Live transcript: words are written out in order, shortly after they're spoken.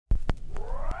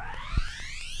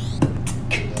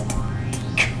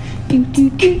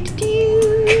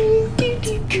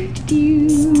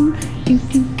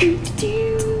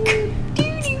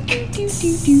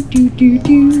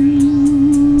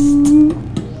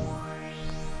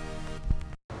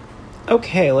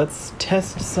Okay, let's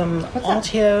test some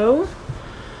audio.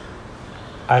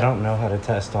 I don't know how to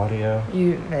test audio.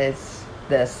 It's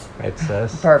this. It's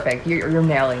this. Perfect. You're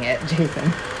nailing it,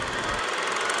 Jason.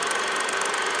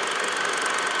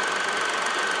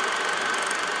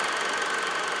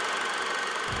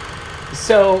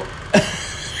 So,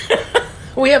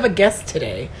 we have a guest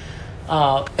today.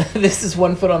 This is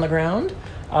One Foot on the Ground.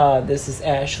 This is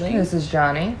Ashley. This is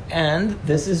Johnny. And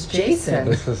this is Jason.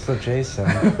 This is the Jason.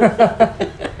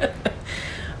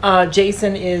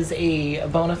 Jason is a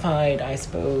bona fide, I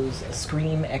suppose,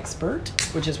 Scream expert,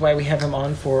 which is why we have him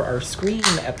on for our Scream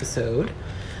episode.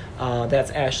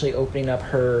 That's Ashley opening up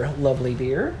her lovely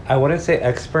beer. I wouldn't say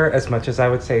expert as much as I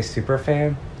would say super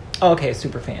fan. Okay,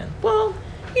 super fan. Well,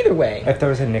 either way. If there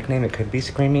was a nickname, it could be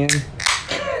Screamian.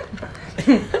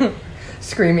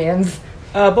 Screamians.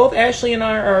 Both Ashley and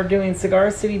I are doing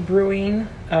Cigar City Brewing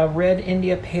Red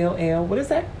India Pale Ale. What is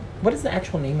that? What is the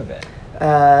actual name of it?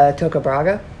 Toca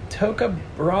Braga. Toca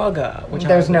Braga.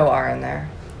 There's no R in there.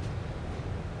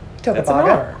 Toca That's an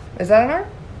Braga. R. Is that an R?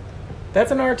 That's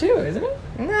an R too, isn't it?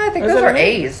 No, I think Or is those that are an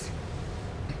A? A's.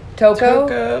 Toco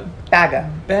Toca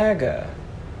Baga. Baga.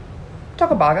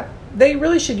 Toca Baga. They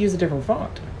really should use a different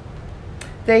font.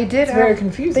 They did. It's very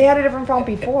confusing. They had a different font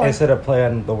before. Is it a play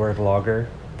on the word lager,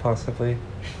 possibly?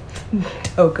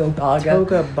 Toca Baga.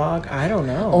 Toca Bog. I don't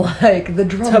know. Like the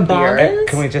drum Toboggan? beer.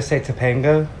 Can we just say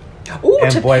Topanga? Ooh,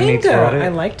 And Boy Meets Topanga. World. I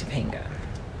like Topanga.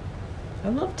 I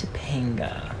love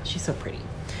Topanga. She's so pretty.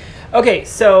 Okay,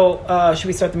 so should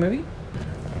we start the movie?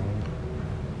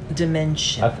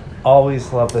 Dimension. I've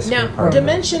always loved this Now, part.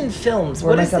 Dimension Films.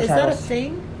 Where What are is my that a subtitles?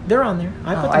 thing? They're on there.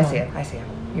 I put them I on. see it. I see it.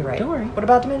 You're right. Don't worry. What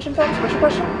about Dimension Films? What's your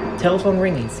question? Telephone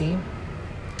ringing. See,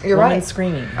 You're woman right.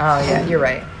 screaming. Oh yeah, you're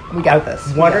right. We got this.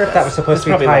 I We wonder got if that this. was supposed It's to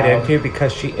be probably tied loud. into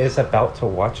because she is about to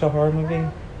watch a horror movie.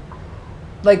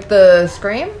 Like the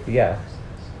Scream? Yeah.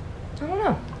 I don't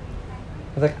know.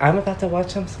 I was like, I'm about to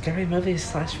watch some scary movies.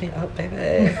 Slash me up,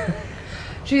 baby.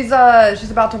 She's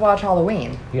about to watch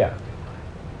Halloween, Yeah.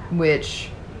 which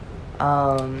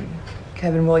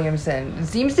Kevin Williamson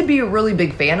seems to be a really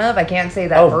big fan of. I can't say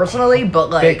that Oh, personally, but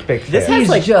like Big This fan. has, he's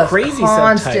like, just crazy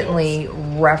constantly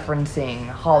referencing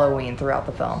Halloween throughout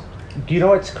the film. Do you know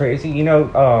what's crazy? You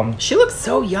know, She looks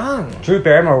so young. Drew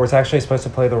Barrymore was actually supposed to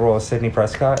play the role of Sidney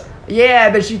Prescott. Yeah,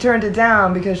 but she turned it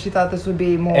down because she thought this would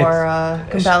be more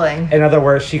compelling. In other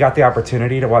words, she got the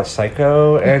opportunity to watch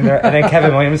Psycho, and then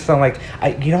Kevin Williamson, like,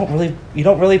 you don't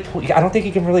really pull. I don't think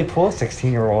you can really pull a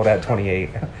 16-year-old at 28.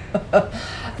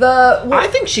 I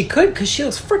think she could because she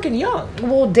looks freaking young.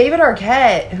 Well, David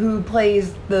Arquette, who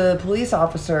plays the police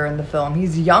officer in the film,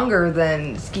 he's younger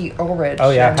than Skeet Ulrich. Oh,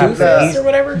 yeah, and half the- Doofus or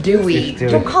whatever. Dewey.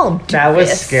 Dewey. Don't call him Doofus. That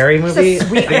was Scary Movie, He's a the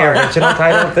sweetheart. original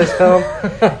title of this film.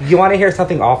 You want to hear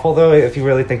something awful, though, if you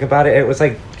really think about it? It was,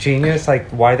 like, genius, like,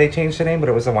 why they changed the name, but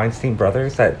it was the Weinstein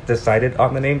brothers that decided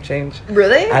on the name change.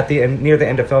 Really? At the end, near the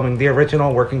end of filming, the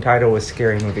original working title was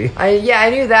Scary Movie. I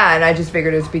knew that, and I just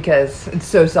figured it's because it's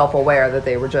so self-aware that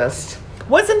they were just...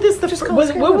 Wasn't this the Just fir- call it was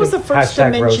Scary what was the Movie. first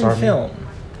Hashtag Rose Dimension Army. film?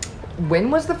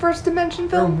 When was the first Dimension Or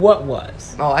film? what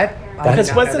was? Oh, I Because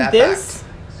did not know wasn't that this? fact.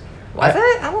 Was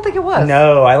it? I don't think it was.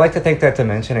 No, I like to think that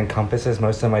Dimension encompasses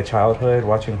most of my childhood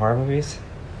watching horror movies.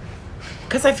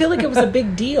 Because I feel like it was a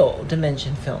big deal.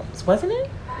 Dimension Films, wasn't it?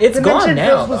 It's Dimension gone now.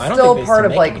 Films though. was I don't still think they part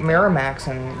still of, like, make anything. Miramax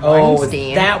and Oh,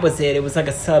 Weinstein. that was it. It was like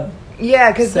a sub.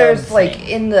 Yeah, because there's Sub like thing.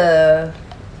 in the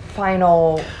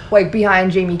final, like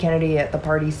behind Jamie Kennedy at the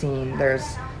party scene, there's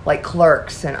like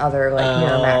Clerks and other like Oh,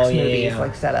 Miramax yeah, movies yeah.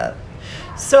 like set up.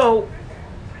 So,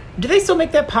 do they still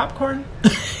make that popcorn?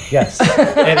 Yes. And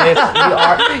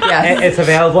Yes. it's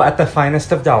available at the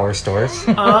finest of dollar stores.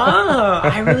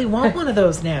 I really want one of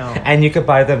those now. And you could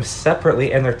buy them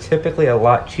separately, and they're typically a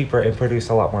lot cheaper and produce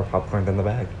a lot more popcorn than the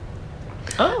bag.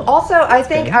 Oh, Also, I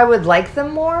think good. I would like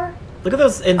them more. look at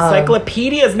those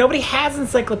encyclopedias. Nobody has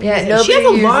encyclopedias. Yeah, she has a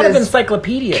nobody lot of uses-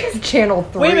 encyclopedias. Channel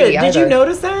 3. Wait a minute, did you either.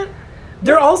 notice that?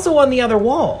 They're also on the other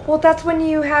wall. Well, that's when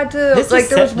you had to This is like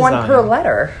there was set one design. per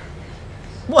letter.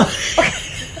 Well,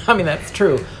 I mean, that's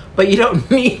true. But you don't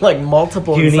need like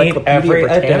multiple You need Encyclopedia every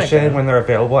Britannica. edition when they're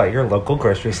available at your local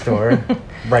grocery store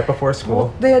right before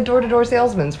school. They had door-to-door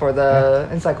salesmen for the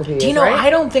encyclopedias. Do you know, right?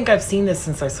 I don't think I've seen this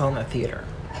since I saw it in the theater.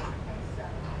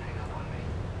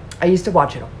 I used to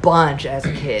watch it a bunch as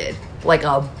a kid, like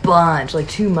a bunch, like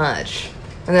too much.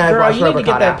 And then Girl, I watched you need to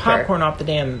get RoboCop that after. popcorn off the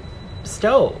damn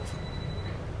stove.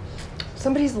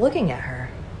 Somebody's looking at her.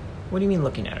 What do you mean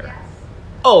looking at her?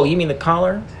 Oh, you mean the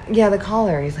collar? Yeah, the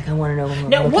collar. He's like, I want to know who I'm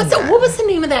Now, looking what at. was the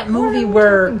name of that movie am I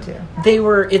where talking to? they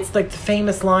were? It's like the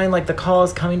famous line, like the call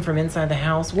is coming from inside the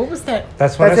house. What was that?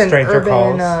 That's when That's a an stranger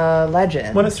urban calls.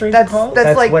 legend. When a Stranger that's, Calls?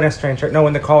 That's like when a stranger. No,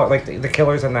 when the call, like the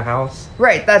killer's in the house.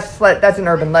 right. That's an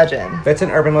urban legend. That's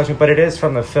an urban legend, but it is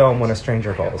from the film When a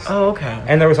Stranger Calls. Oh, okay.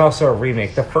 And there was also a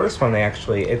remake. The first one,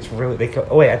 it's really they kill.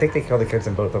 Oh wait, I think they killed the kids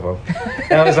in both of them.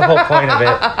 That was the whole point of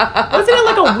it. Wasn't it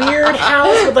like a weird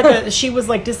house with like she was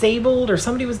like disabled or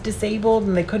somebody was disabled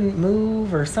and they couldn't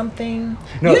move or something?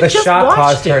 No, You the just shot watched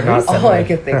caused her it not to recently. All I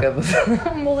could think of was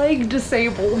I'm leg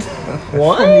disabled.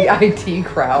 What? From the IT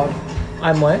crowd.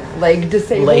 I'm what? Leg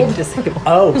disabled. Leg disabled.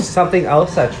 Oh, something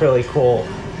else that's really cool.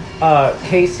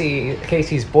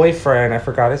 Casey's boyfriend, I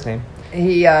forgot his name.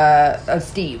 He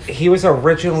Steve. He was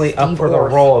originally up Steve for the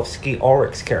Orff. role of Skeet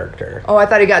Ulrich's character. Oh, I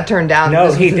thought he got turned down. No,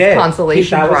 This he was his did.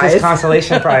 Consolation that prize. was his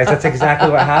consolation prize. That's exactly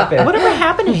what happened. Whatever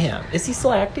happened to him? Is he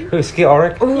still active? Who, Skeet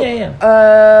Ulrich? Yeah. He's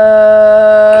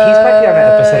might be on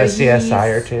an episode of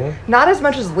CSI or he's two. Not as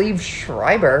much as Liev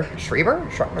Schreiber. Schreiber?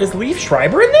 Is Liev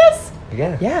Schreiber in this?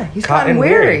 Yeah. Yeah, he's Cotton Cotton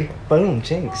Weary. Boom,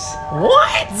 jinx.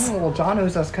 What? Oh, well, John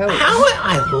owes us codes. How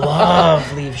I love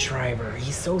Liev Schreiber.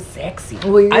 He's so sexy.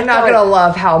 Well, you're I not thought- gonna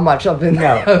love how much of it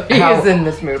No, he how- is in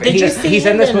this movie. Did you see He's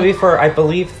in him this in- movie for, I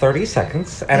believe, 30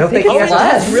 seconds. I don't think think he it's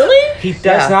has. less. Really? He does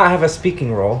Yeah. not have a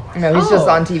speaking role. No, he's just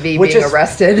Oh. on TV Which being is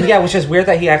arrested. Yeah, which is weird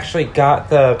that he actually got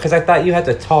because I thought you had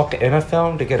to talk in a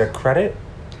film to get a credit.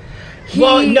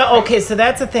 Well, no, okay, so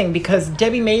that's the thing, because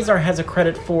Debbie Mazar has a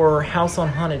credit for House on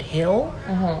Haunted Hill,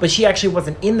 but she actually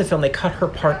wasn't in the film. They cut her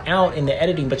part out in the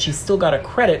editing, but she still got a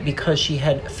credit because she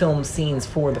had filmed scenes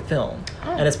for the film,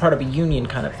 and it's part of a union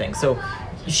kind of thing. So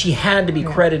she had to be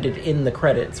credited in the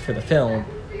credits for the film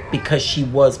because she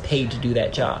was paid to do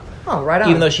that job, Oh, right on.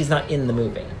 even though she's not in the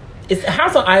movie. It's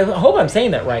House on, I hope I'm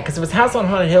saying that right, because it was House on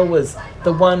Haunted Hill was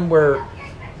the one where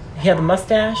he had the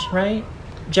mustache, right?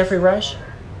 Jeffrey Rush,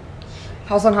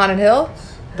 House on Haunted Hill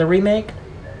the remake.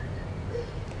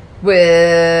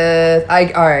 with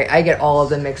I get all of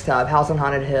them mixed up. House on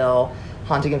Haunted Hill,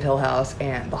 Haunting of Hill House,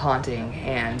 and The Haunting,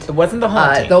 and It wasn't The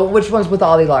Haunting. which one's with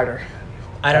Ollie Larder?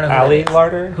 I don't know who Ali that is.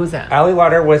 Larder. Who's that? Ali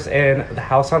Larder was in The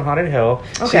House on Haunted Hill.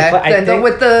 She Okay, pla- I then think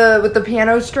with the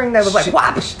piano string that was like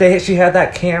whop. she had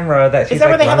that camera that she's Is that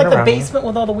where they had like running the around. basement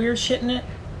with all the weird shit in it?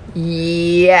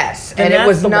 Yes, Then and it that's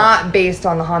was the not one. based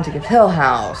on The Haunting of Hill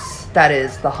House. That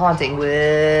is The Haunting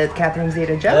with Catherine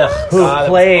Zeta-Jones. Ugh. Who God, that was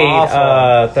played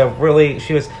awful.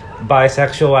 she was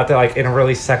bisexual at the like in a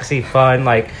really sexy fun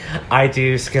like I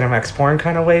do Skinamax porn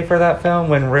kind of way for that film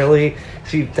when really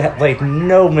she had like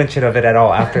no mention of it at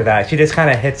all after that. She just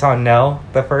kind of hits on Nell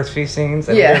the first few scenes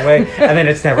in Yeah. a good way and then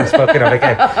it's never spoken of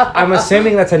again. I'm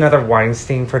assuming that's another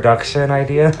Weinstein production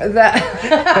idea. That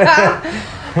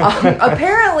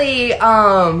apparently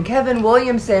Kevin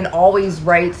Williamson always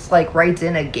writes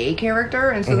in a gay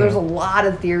character, and so there's a lot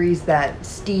of theories that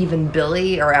Steve and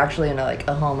Billy are actually in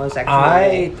a homosexual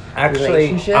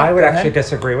relationship. I would Go actually ahead.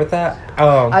 disagree with that.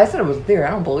 I said it was a theory. I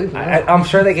don't believe it. I'm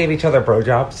sure they gave each other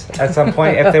blowjobs at some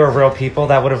point. If they were real people,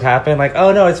 that would have happened. Like,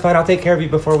 oh no, it's fine. I'll take care of you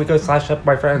before we go slash up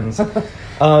my friends.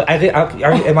 I think.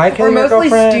 Am I Or killing your mostly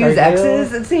girlfriend? Stu's Are you?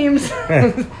 exes, it seems.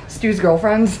 Stu's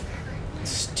girlfriends.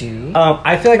 Stu.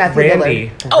 I feel like Matthew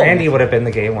Randy. Oh. Randy would have been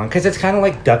the gay one because it's kind of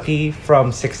like Ducky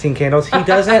from 16 Candles. He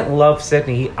doesn't love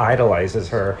Sydney. He idolizes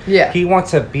her. Yeah. He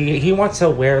wants to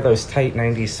wear those tight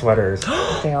 90s sweaters.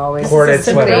 They always Corded It's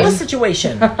a Cinderella sweaters.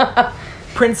 situation.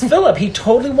 Prince Philip, he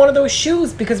totally wanted those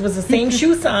shoes because it was the same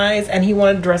shoe size and he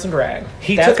wanted to dress in drag.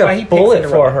 He That's took why a he picked bullet for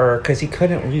Cinderella. her because he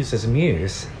couldn't lose his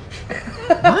muse.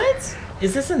 What?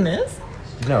 Is this in this?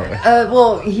 No.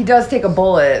 well, he does take a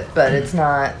bullet, but it's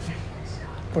not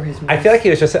for his. I feel like he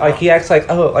was just like he acts like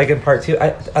like in part 2,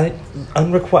 I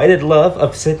unrequited love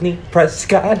of Sydney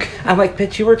Prescott. I'm like,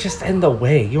 bitch, you were just in the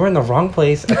way. You were in the wrong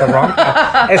place at the wrong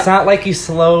time. It's not like you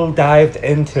slow dived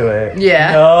into it.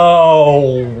 Yeah.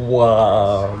 No.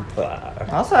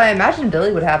 Also, I imagine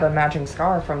Billy would have a matching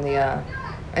scar from the.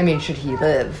 I mean, should he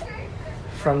live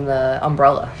from the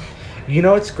umbrella? You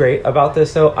know what's great about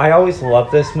this though? I always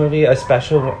loved this movie,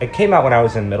 especially when it came out when I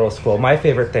was in middle school. My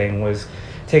favorite thing was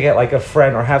to get like a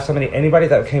friend or have anybody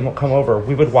that come over.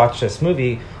 We would watch this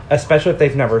movie, especially if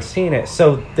they've never seen it,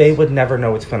 so they would never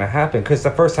know what's going to happen. Because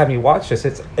the first time you watch this,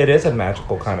 it is a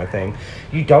magical kind of thing.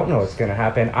 You don't know what's going to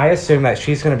happen. I assume that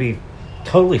she's going to be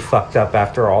totally fucked up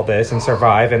after all this and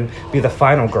survive and be the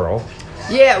final girl.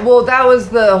 Yeah, well, that was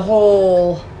the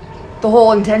whole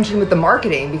intention with the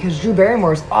marketing because Drew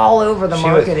Barrymore's all over the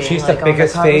marketing. She's like, the on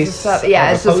biggest covers and face stuff. on Yeah,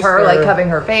 the it's just her poster. like covering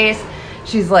her face.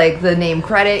 She's like the name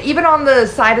credit. Even on the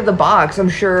side of the box, I'm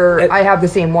sure It- I have the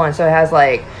same one. So it has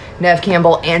like Nev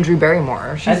Campbell and Drew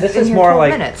Barrymore. She's And this in is here more 12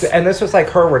 like, minutes. and this was like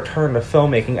her return to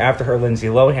filmmaking after her Lindsay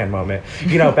Lohan moment.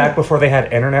 You know, back before they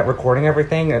had internet recording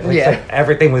everything, it's Yeah. like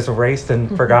everything was erased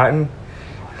and forgotten.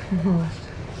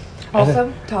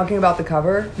 Also, talking about the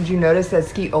cover, did you notice that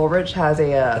Skeet Ulrich has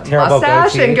a terrible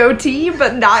mustache goatee. and goatee,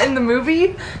 but not in the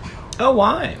movie? Oh,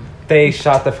 why? They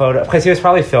shot the photo because he was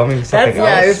probably filming something That's,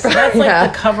 Yeah, it else. was that's like Yeah.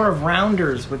 the cover of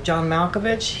Rounders with John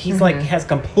Malkovich. He's like has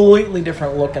completely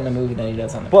different look in the movie than he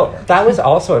does on the Well, cover. that was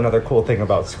also another cool thing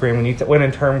about Scream. When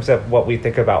in terms of what we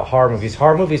think about horror movies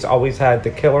always had the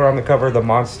killer on the cover, the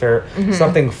monster,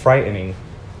 something frightening.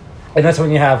 And that's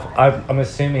when you have, I'm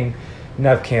assuming,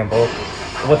 Nev Campbell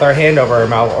with her hand over her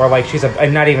mouth, or like she's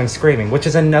and not even screaming, which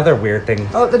is another weird thing.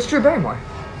 Oh, that's Drew Barrymore.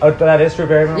 Oh, that is Drew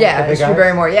Barrymore? Yeah, The it's big Drew eyes?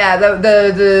 Barrymore. Yeah,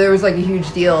 there was like a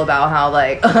huge deal about how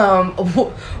like,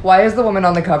 why is the woman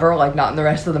on the cover like not in the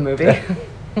rest of the movie?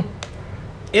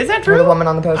 Is that Or true? the woman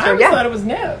on the poster? I always Yeah. thought it was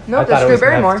Nev. No, I that's thought it Drew was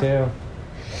Barrymore. Nev,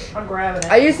 too. I'm grabbing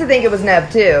it. I used to think it was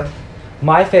Nev too.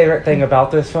 My favorite thing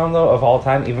about this film, though, of all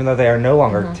time, even though they are no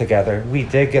longer together, we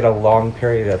did get a long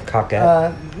period of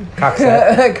coquette.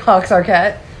 Coxette. Cox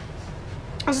Arquette.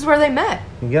 This is where they met.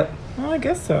 Yep. Well, I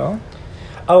guess so.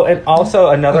 Oh, and also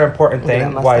another important Look at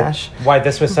thing that why mustache.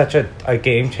 this was such a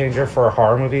game changer for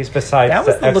horror movies. Besides That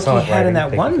was the look he excellent had in writing, that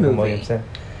thank one you, Kevin movie. Williamson.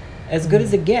 As Good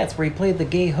as It Gets, where he played the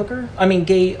gay hooker. I mean,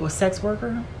 gay sex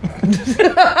worker.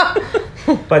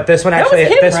 But this one That was actually,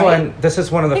 him, right? this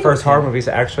is one of the think it was first horror him. movies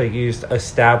that actually used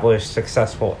established,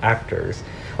 successful actors.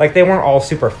 Like they weren't all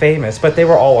super famous, but they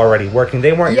were all already working.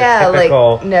 They weren't Yeah, your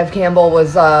typical. like Nev Campbell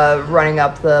was running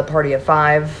up the Party of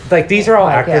Five. Like these are all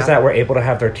Like, actors yeah. that were able to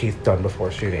have their teeth done before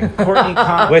shooting, Courtney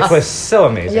Cox. which was so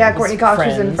amazing. Yeah, Courtney Cox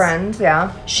was in Friends. Friends.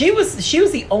 Yeah. She was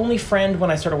the only friend when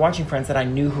I started watching Friends that I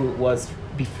knew who it was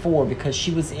before, because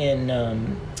she was in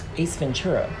Ace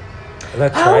Ventura.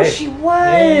 That's Oh, right. she was.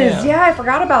 Yeah. Yeah, I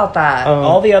forgot about that.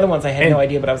 All the other ones I had and no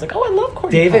idea, but I was like, oh, I love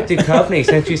Courtney David Cox. Duchovny,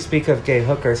 since you speak of gay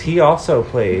hookers, he also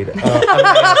played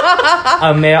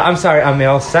a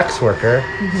male sex worker.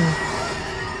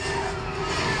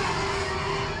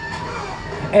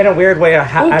 In a weird way,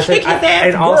 kick his ass,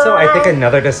 and also I think girl.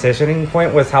 another decisioning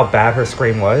point was how bad her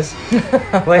scream was.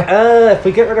 Like, if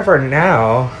we get rid of her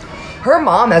now, Her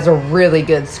mom has a really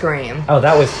good scream.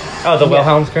 the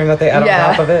Wilhelm scream that they add Yeah.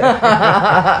 on top of it.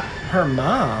 Her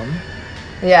mom.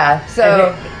 Yeah,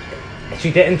 so She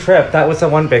didn't trip. That was the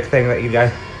one big thing that you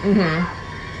guys.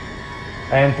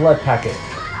 And blood packet.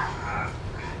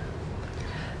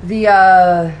 the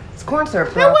it's corn syrup.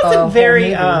 That throughout the whole wasn't very.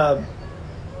 movie.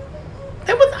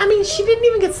 That was. I mean, she didn't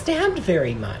even get stabbed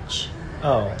very much.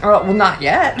 Oh. Oh, well, not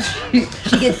yet.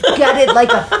 she gets gutted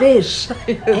like a fish. That's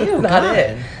Ew, not God.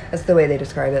 it. That's the way they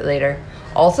describe it later.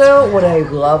 Also, what I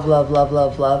love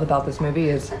about this movie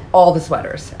is all the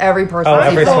sweaters. Every person Oh,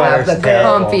 every seems to have the sweater's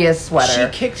terrible. comfiest sweater.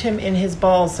 She kicked him in his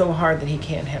balls so hard that he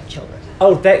can't have children.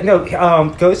 Oh,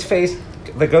 Ghostface,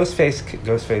 the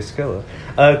Ghostface killer.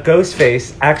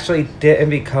 Ghostface actually didn't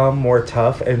become more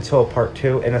tough until part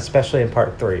 2, and especially in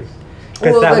part 3.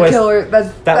 Well, that the was killer. That's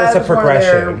a one of their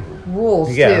progression.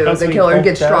 rules Yeah, too. that's The what killer you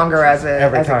gets hope that stronger as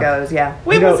every it time. goes. Yeah.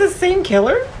 Wait, You know- was this the same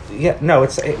killer? Yeah, no,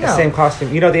 it's the No. same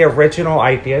costume. You know, the original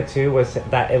idea too was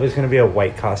that it was going to be a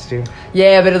white costume,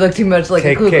 Yeah, but it looked too much like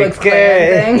a Ku Klux KKK.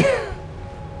 Klan thing.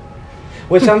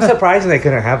 which I'm surprised they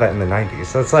couldn't have that in the '90s.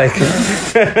 So it's like,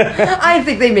 I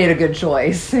think they made a good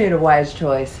choice, made a wise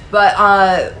choice.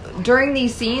 But during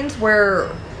these scenes where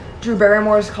Drew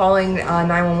Barrymore is calling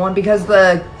 911, because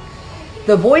the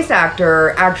voice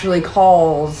actor actually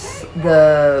calls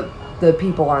the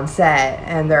people on set,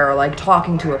 and they're like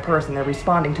talking to a person, they're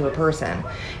responding to a person,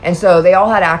 and so they all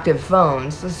had active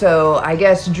phones. So I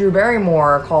guess Drew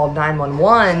Barrymore called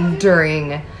 911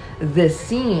 during this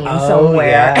scene Oh,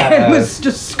 somewhere and was yes.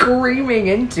 just screaming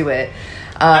into it.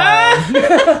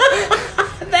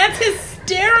 That's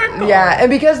hysterical. Yeah, and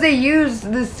because they used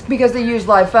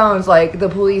live phones, like the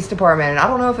police department, and I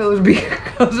don't know if it was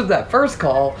because of that first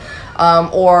call,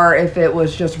 or if it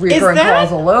was just recurring that-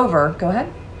 calls all over. Go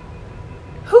ahead.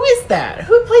 Who is that?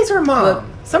 Who plays her mom?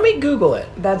 Somebody Google it.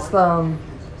 That's the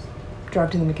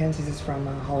Drive to the Mackenzies is from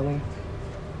Halloween.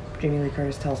 Jamie Lee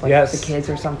Curtis tells like Yes. the kids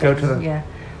or something. Go to the- Yeah.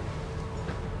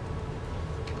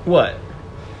 What?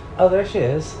 oh, there she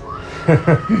is.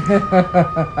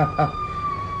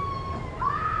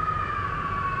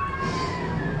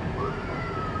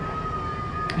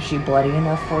 Is she bloody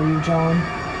enough for you, John?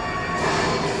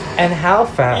 And how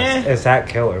fast is that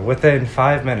killer? Within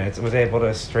 5 minutes, was able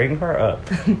to string her up.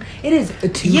 It is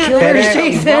two Yeah, killers, finish-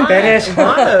 Jason. Finish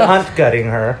lot of- hunt gutting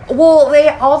her. Well, they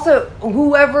also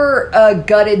whoever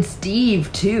gutted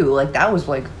Steve too. Like that was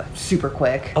like super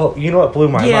quick. Oh, you know what blew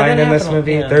my Yeah, mind that in this happened,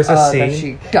 movie? yeah. There's a That scene.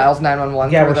 she dials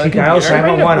 911. Yeah, through when the she dials computer.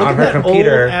 911 on her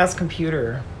computer. Ass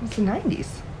computer. It's the 90s.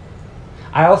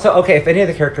 I also if any of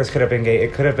the characters could have been gay,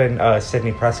 it could have been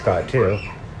Sidney Prescott too.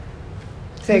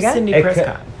 Say again. Sydney It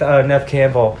Prescott. Nev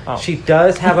Campbell. Oh. She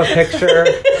does have a picture.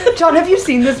 John, have you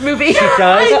seen this movie? She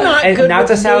does, I'm not and good not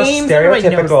to with sound names, everybody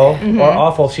knows stereotypical that. or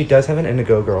awful, she does have an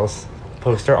Indigo Girls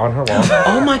poster on her wall.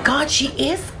 Oh my God, she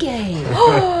is gay.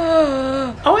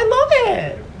 Oh, I love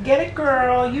it. Get it,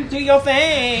 girl. You do your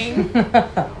thing.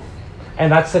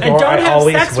 And that's the And door don't I have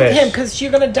always sex wish. with him because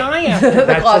you're gonna die after. The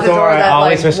That's the closet door door I that,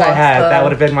 always like, wish I blocks had. the- That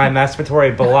would have been my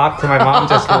masturbatory block to my mom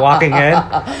just walking in.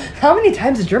 How many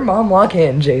times did your mom walk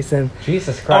in, Jason?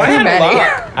 Jesus Oh, I Christ. had a many.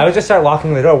 lot. I would just start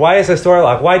locking the door. Why is this door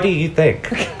locked? Why do you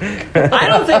think? I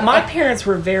don't think my parents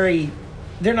were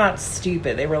they're not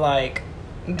stupid. They were like,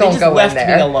 they Don't just go in left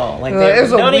there. me alone. Like,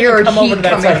 There's a don't even weird come over heat to that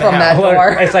coming side of the from that house. door.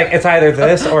 It's like it's either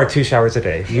this or 2 showers a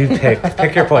day. You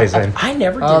pick your poison. I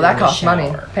never did Oh, it that in the costs money,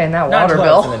 shower. paying that Not water until I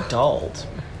bill. was an adult.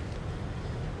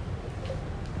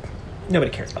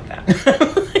 Nobody cares about that.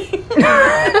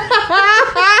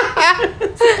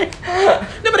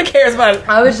 Nobody cares about it.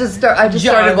 I just John in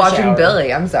started the watching shower.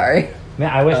 Billy. I'm sorry. Man,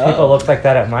 I wish people looked like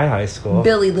that at my high school.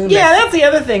 Billy Loomis. Yeah, that's the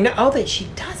other thing. Oh, that she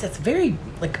does. That's very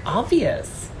like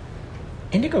obvious.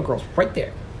 Indigo Girl's right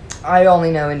there. I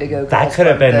only know Indigo Girls. That could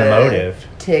have from been the motive.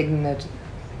 Tig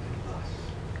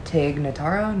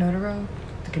Notaro,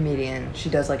 the comedian. She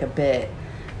does like a bit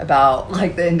about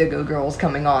like the Indigo Girls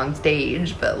coming on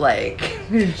stage, but like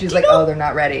she's like, know- oh, they're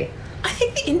not ready. I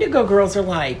think the Indigo Girls are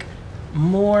like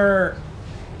more.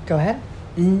 Go ahead.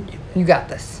 You got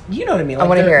this. You know what I mean? I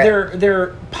wanna hear it. They're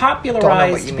Don't know what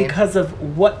popularized you mean. because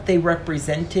of what they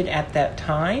represented at that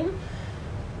time,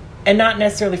 and not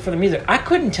necessarily for the music. I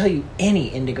couldn't tell you any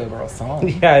Indigo Girl song.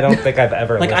 Yeah, I don't think I've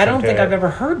ever Like I listened don't to think it. I've ever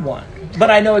heard one, but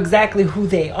I know exactly who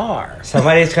they are.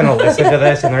 Somebody's gonna listen to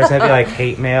this and there's gonna be like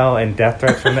hate mail and death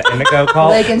threats from the Indigo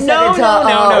cult. They can send No, it to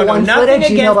no. one foot Nothing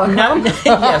at against. gmail.com. No,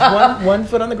 yes, one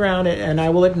foot on the ground, and I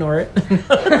will ignore it.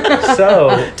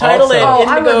 So Title also, it. Oh,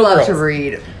 I Indigo would love to Girls.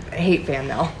 read hate fan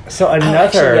mail. so Oh, another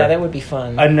actually, yeah, that would be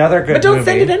fun. another good But don't movie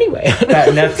send it anyway.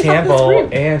 that Nev It's Campbell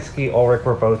rude. and Ski Ulrich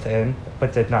were both in,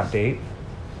 but did not date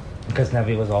because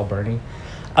Nevi was all Bernie.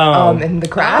 And the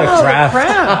craft. The Craft.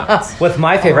 Craft. With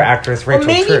my favorite actress, Well, Rachel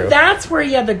maybe True. that's where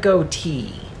he had the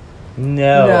goatee.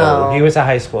 No, No. he was a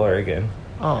high schooler again.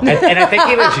 Oh. And I think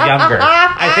he was younger.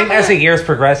 I think as the years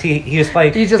progress, he was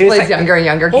like He just was plays like- younger and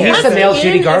younger. Well, He's he's the the male Ian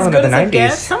Judy as Garland good of the as a 90s.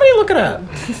 guest? Somebody look it up.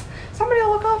 Somebody will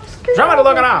look up. Somebody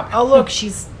look it up. Oh, look,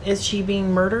 is she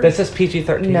being murdered? This is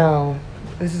PG-13. No,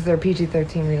 this is their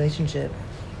PG-13 relationship.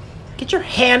 Get your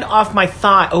hand off my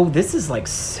thigh. Oh, this is like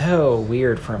so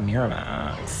weird for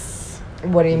Miramax.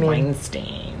 What do you mean?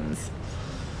 Weinsteins.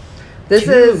 This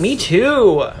Too- is me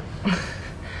too.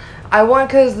 I want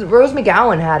because Rose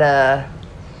McGowan had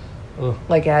Ooh.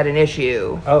 had an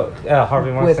issue. Oh,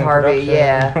 Harvey Weinstein With Harvey, production.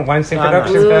 yeah. Weinstein I'm not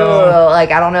production Ooh, film.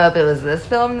 like I don't know if it was this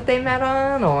film that they met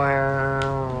on or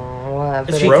what.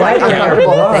 But She it's Rose like dyed her McGowan? hair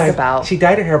uncomfortable to think blonde. about. She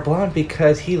dyed her hair blonde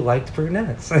because he liked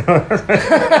brunettes. and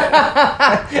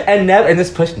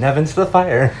this pushed Nevin to the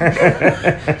fire.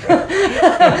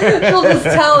 She'll just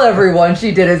tell everyone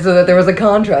she did it so that there was a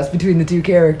contrast between the two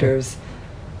characters.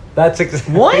 That's What?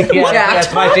 What are you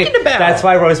that's why talking about? That's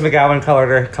why Rose McGowan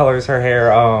colors her hair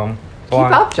blonde. Keep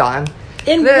up, John.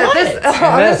 In This, what?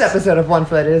 on this this. episode of One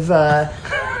Foot is A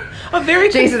very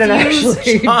Jason and confused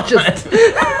Ashley Sean. just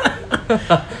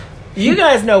You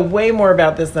guys know way more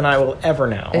about this than I will ever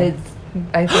know.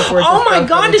 I think we're Oh just my both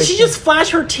god, really did she big just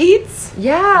flash her teats? Nev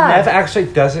Yeah. actually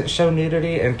doesn't show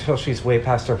nudity until she's way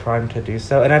past her prime to do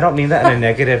so, and I don't mean that in a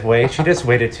negative way. She just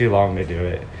waited too long to do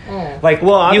it. Like,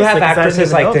 Well, you have obviously, 'cause I didn't actresses even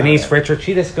know like about Denise it. Richards.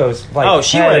 She just goes like, Oh,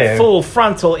 she head went in. full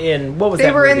frontal in. What was They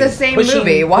that were in movie? the same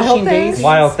movie, Wild Pushing Things? Daisies?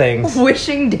 Wild Things.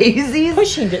 Wishing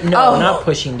Daisies? No, Oh. not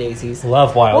Pushing Daisies.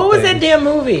 Love Wild What was Things. that damn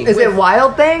movie? Is it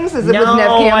Wild Things? Is it No, with Nev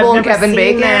Campbell I've and never Kevin seen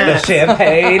Bacon? that. The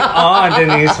champagne on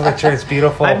Denise Richards'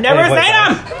 beautiful. I've never Playboy seen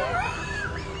dress. them.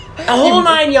 A whole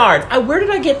 9 yards. Where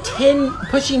did I get 10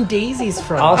 Pushing Daisies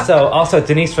from? Also,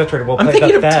 Denise Richards will I'm play thinking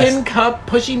the of best. Tin Cup,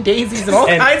 Pushing Daisies, and all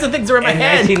kinds of things are in my in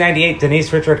head. 1998,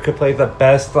 Denise Richards could play the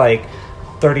best, like,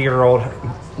 30-year-old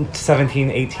 17,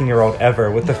 18-year-old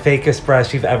ever with the fakest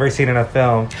breast you've ever seen in a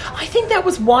film. I think that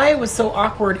was why it was so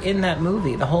awkward in that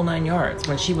movie, The Whole Nine Yards,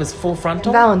 when she was full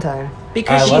frontal. Valentine.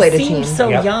 Because I she love it. seemed so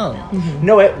Yep. young.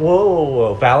 No,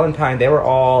 whoa. Valentine, they were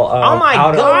all Oh my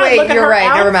out God! Oh, wait, look at you're her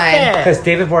right, never mind. outfit. because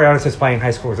David Boreanaz was playing high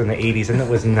schoolers in the 80s, and it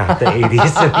was not the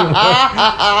 80s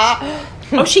anymore.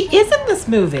 Oh, she is in this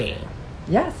movie.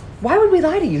 Yes. Why would we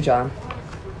lie to you, John?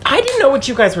 I didn't know what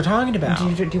you guys were talking about.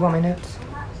 Do you want my notes?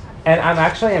 And I'm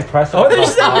actually impressed. Oh, with they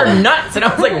just said how- you're nuts, and I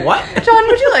was like, what? John,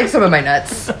 would you like some of my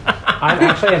nuts? I'm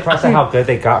actually impressed at how good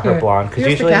they got her blonde. Because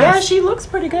Here's the usually, cast. Yeah, she looks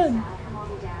pretty good.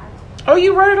 Oh,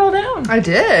 you wrote it all down. I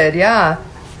did, yeah.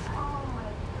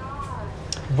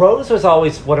 Rose was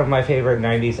always one of my favorite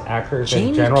 90s actors Jamie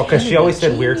in general because she Kennedy, always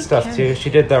did weird Jamie stuff Kennedy. too. She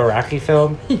did the Iraqi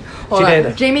film. Hold she on.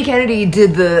 did. Jamie Kennedy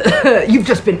did the You've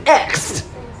Just Been X'd.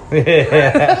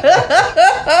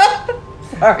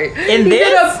 Sorry. In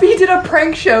this? He did a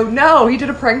prank show. No, he did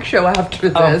a prank show after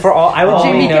this. For all I will The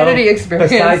only Jamie know, Kennedy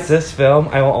experience. besides this film,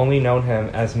 I will only know him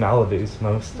as Malibu's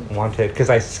Most Wanted because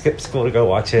I skipped school to go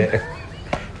watch it.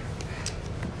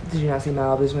 Did you not see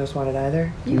Malibu's Most Wanted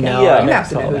either? You No, I you never have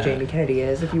to saw know who that. Jamie Kennedy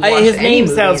is if you I, watched his any name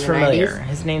movie sounds in the familiar. 90s.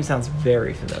 His name sounds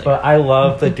very familiar. But I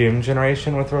love the Doom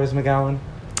Generation with Rose McGowan.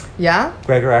 Yeah?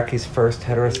 Greg Araki's first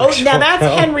heterosexual. oh, now that's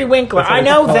film. Henry Winkler. That's what I it's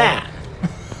know called. that.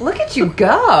 Look at you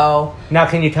go. Now,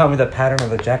 can you tell me the pattern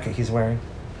of the jacket he's wearing?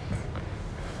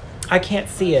 I can't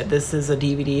see it. This is a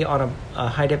DVD on a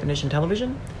high definition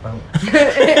television.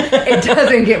 It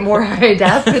doesn't get more high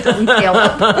def. It doesn't scale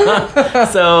up.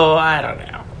 So I don't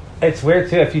know. It's weird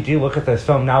too. If you do look at this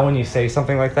film now, when you say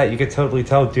something like that, you could totally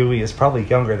tell Dewey is probably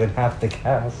younger than half the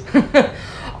cast.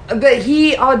 But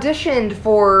he auditioned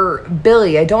for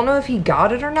Billy. I don't know if he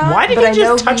got it or not. Why did but he I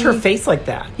know just touch her face like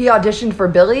that? He auditioned for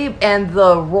Billy, and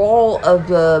the role of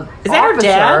the Is that her officer.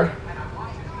 dad?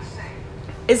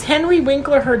 Is Henry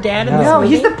Winkler her dad in this No,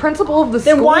 movie? he's the principal of the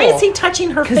Then school. why is he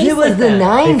touching her face? Because it was like the that?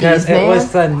 90s, Because man. it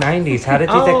was the 90s. How did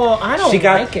you think? Oh, I don't she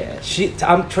got, like it.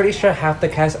 I'm pretty sure half the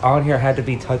cast on here had to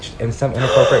be touched in some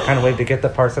inappropriate kind of way to get the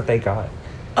parts that they got.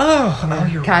 Oh,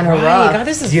 you're Kinda right. rough. God,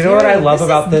 this is You know what I love this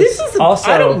about is, this? This is Also-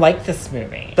 I don't like this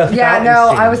movie. The Yeah, fountain no,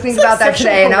 scene. I was thinking It's like about that sexual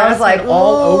today, and I was like, harassment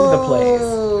all over the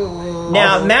place.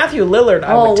 Now, Matthew Lillard,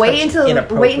 I Oh, would wait touch until you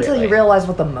inappropriately. realize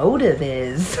what the motive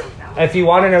is. If you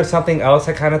want to know something else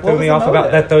that kind of What threw was me the off about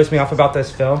motive? that throws me off about this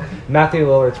film, Matthew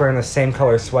Lillard's wearing the same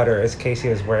color sweater as Casey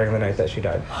was wearing the night that she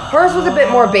died. Hers was a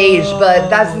bit more beige, but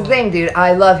that's the thing, dude.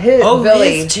 I love his Oh,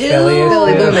 Billy. his too. Billy is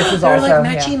Billy too. Loomis is They're also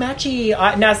like matchy yeah.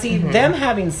 matchy. Now, see, them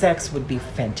having sex would be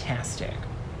fantastic.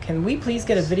 Can we please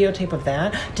get a videotape of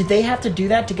that? Did they have to do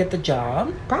that to get the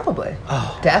job? Probably.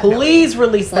 Oh, Definitely. please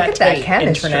release Look that at that tape.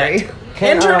 chemistry. Internet,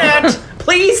 Can, internet,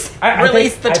 please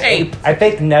release the tape. I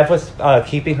think Nev was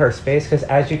keeping her space because,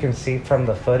 as you can see from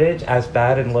the footage, as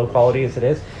bad and low quality as it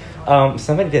is,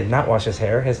 somebody did not wash his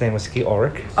hair. His name was Skeet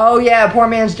Ulrich. Oh yeah, poor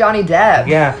man's Johnny Depp.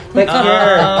 Yeah, like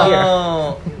here.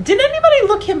 Oh, did anybody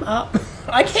look him up?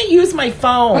 I can't use my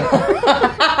phone.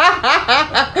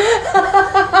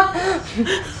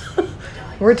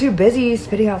 We're too busy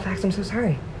spitting out facts. I'm so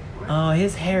sorry. Oh,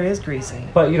 his hair is greasy.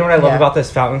 But you know what I love Yeah. about this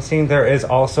fountain scene? There is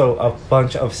also a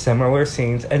bunch of similar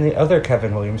scenes in the other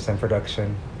Kevin Williamson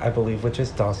production, I believe, which is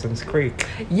Dawson's Creek.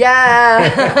 Yeah.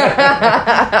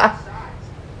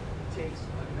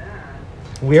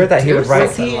 Weird that he would write.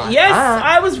 Was he? Yes,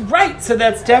 I was right. So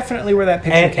that's definitely where that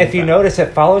picture And came if you from. notice,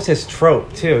 it follows his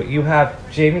trope too. You have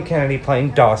Jamie Kennedy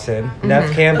playing Dawson.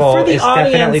 Nev Campbell for the is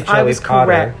definitely audience, I Joey was Potter.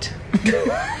 correct.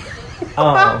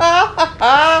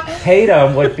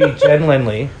 Tatum would be Jen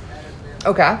Lindley.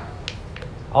 Okay.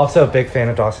 Also a big fan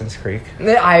of Dawson's Creek.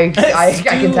 I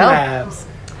can tell. Labs.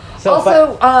 So,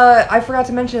 Also, I forgot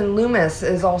to mention Loomis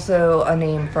is also a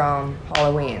name from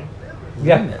Halloween.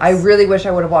 yeah. Loomis. I really wish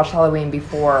I would have watched Halloween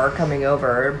before coming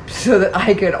over so that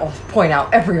I could point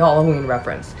out every Halloween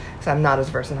reference. Because I'm not as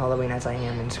versed in Halloween as I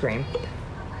am in Scream.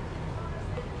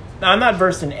 No, I'm not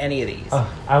versed in any of these.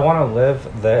 I want to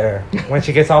live there. When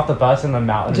she gets off the bus in the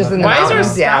mountain. Just in the Why is there a mountains,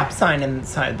 stop yeah. sign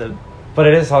inside the... But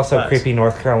it is also Bus. creepy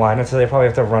North Carolina, so they probably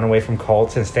have to run away from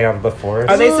cults and stay out of the forest.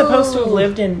 Are they supposed to have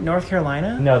lived in North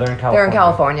Carolina? No, they're in California. They're in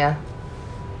California.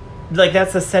 Like,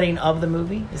 that's the setting of the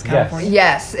movie? Is California?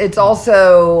 Yes, it's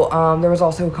also there was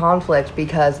also conflict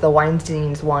because the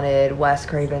Weinsteins wanted Wes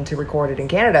Craven to record it in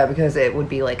Canada because it would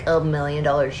be like $1 million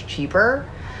cheaper.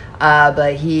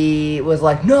 But he was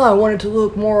like, no, I want it to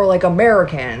look more like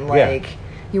American. Like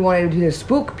he wanted to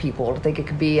spook people to think it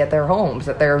could be at their homes,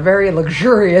 that they're very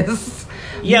luxurious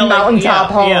mountaintop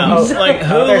homes. Like,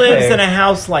 who Other lives thing. in a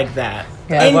house like that?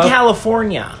 Yeah. In Well,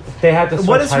 California. They had to What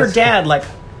switch is high her school- dad like?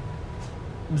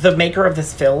 the maker of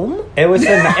this film? It was the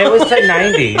 90s.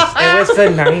 It was the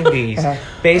 90s.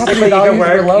 Basically,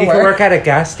 $100 you lower. could work at a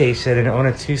gas station and own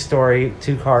a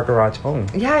 2-car garage home.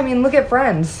 Yeah, I mean, look at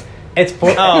Friends. It's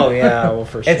Oh, yeah, well,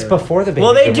 for sure. It's before the baby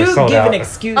Well, they boom was do sold give out. an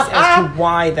excuse as to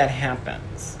why that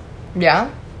happens. Yeah.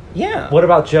 Yeah. What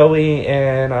about Joey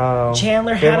and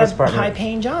Chandler had Famous a Partner?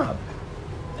 high-paying job.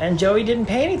 And Joey didn't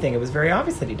pay anything. It was very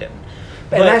obvious that he didn't.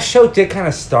 And that show did kind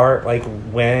of start like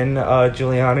when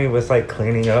Giuliani was like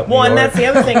cleaning up. Well, New and York. that's the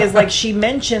other thing is like she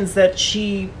mentions that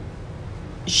she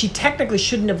technically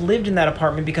shouldn't have lived in that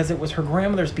apartment because it was her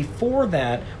grandmother's before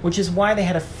that, which is why they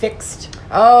had a fixed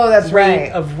Oh, that's rate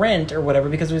right. of rent or whatever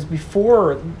because it was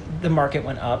before the market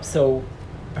went up. So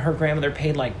her grandmother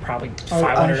paid like probably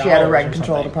 $500. She had a or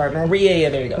rent-controlled something. apartment. Yeah,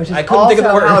 there you go. Which is I couldn't also think of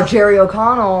the word. how Jerry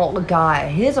O'Connell got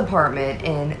his apartment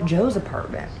in Joe's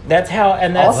apartment. That's how,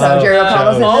 and that's Also, Jerry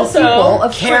O'Connell's in the sequel also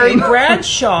of Carrie Scream.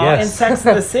 Bradshaw Yes. in Sex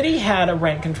and the City had a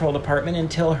rent-controlled apartment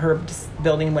until her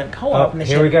building went co-op. Oh, and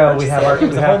here we go. We have it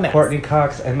was a whole mess. Courtney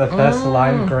Cox and the best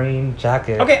lime green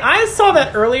jacket. Okay, I saw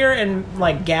that earlier and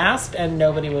like gasped, and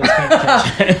nobody was paying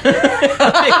attention.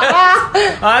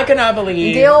 I cannot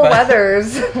believe Dale but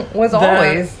Weathers was that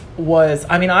always. was.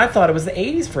 I mean, I thought it was the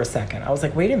 '80s for a second. I was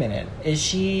like, wait a minute, is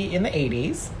she in the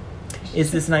 '80s?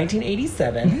 Is this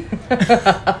 1987?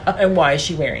 And why is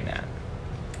she wearing that?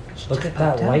 Look at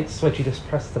that light switch. You just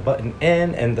press the button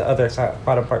in, and the other side,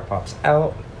 bottom part pops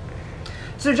out.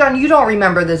 So, John, you don't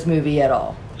remember this movie at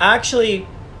all. Actually,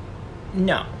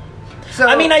 no. So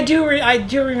I mean, I do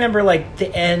remember like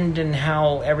the end and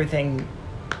how everything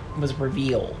was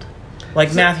revealed,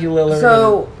 like Matthew Lillard.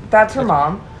 So that's her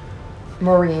mom,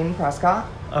 Maureen Prescott,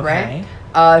 Okay.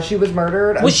 right? She was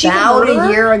murdered Was she the about a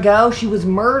murderer? year ago. She was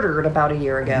murdered about a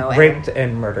year ago. and- Raped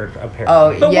and murdered, apparently.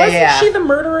 Oh, but yeah, wasn't yeah. she the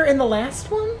murderer in the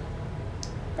last one?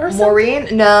 Or something? Maureen? No,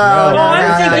 No, No, I'm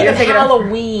no, thinking you're of thinking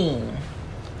Halloween,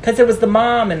 because it was the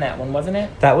mom in that one, wasn't it?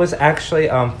 That was actually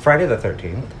Friday the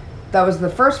 13th. That was the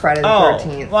first Friday the Oh,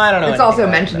 13th. well, I don't know It's anything also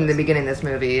about mentioned in those. the beginning of this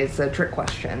movie. It's a trick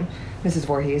question. Mrs.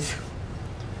 Voorhees.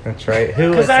 That's right.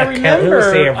 Who was Because I the remember, who was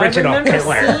the original I remember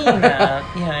killer? seeing that.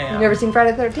 Yeah. You never seen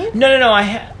Friday the 13th? No. I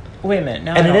had. Wait a minute.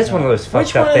 No, And I it don't is one know. of those fucked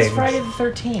Which up one is things. Friday the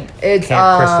 13th? It's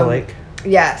Camp Crystal Lake.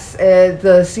 Yes,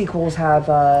 the sequels have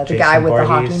the Jason guy with the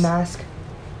Voorhees. hockey mask.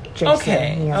 Jason,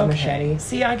 Okay. he has a Okay. machete.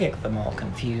 See, I get them all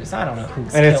confused. I don't know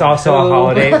who's. And it's killing also a who.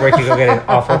 holiday where you can go get an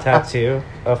awful tattoo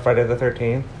of Friday the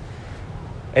 13th.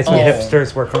 It's when Oh.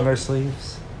 hipsters work on their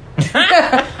sleeves. Those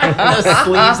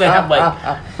sleeves that have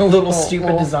like little stupid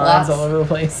little designs flaps. all over the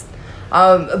place.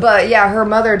 But yeah, her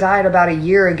mother died about a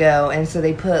year ago, and so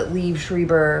they put Liev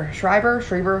Schreiber,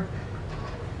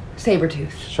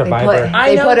 Sabretooth. Survivor. I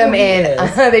They know put who him he in.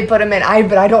 is. They put him in.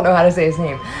 But I don't know how to say his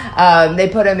name. They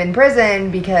put him in prison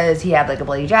because he had like a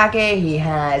bloody jacket. He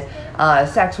had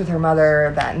sex with her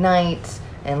mother that night,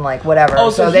 and like whatever. Oh,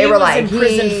 so they he were was like in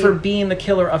prison for being the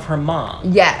killer of her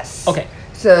mom. yes. Okay.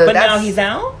 So But now that's- he's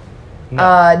out?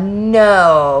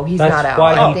 no, he's That's not out.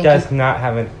 why I he think does not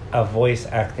have a voice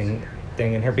acting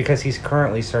thing in here, because he's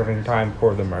currently serving time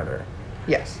for the murder.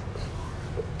 Yes.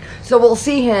 So we'll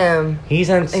see him He's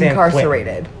in San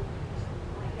incarcerated.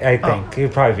 Quentin, I think. He'll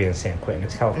probably be in San Quentin.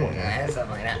 It's California.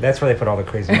 Something like that. That's where they put all the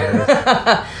crazy murders.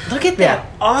 Look at Yeah. that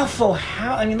awful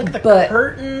house. I mean, look at the But-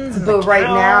 curtains. And But the right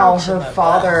now, couch her and the-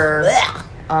 father,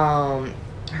 Ugh.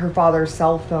 her father's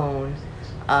cell phone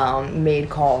made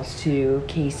calls to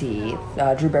Casey,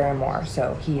 Drew Barrymore,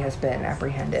 so he has been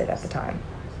apprehended at the time.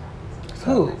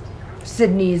 Who?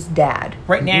 Sydney's dad.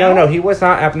 Right now? No, he was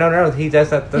not. No, he does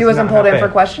that. He wasn't pulled in for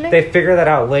questioning? They figure that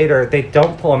out later. They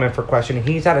don't pull him in for questioning.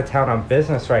 He's out of town on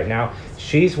business right now.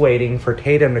 She's waiting for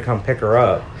Tatum to come pick her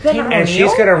up. Tatum And she's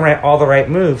O'Neal? gonna rent all the right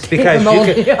moves because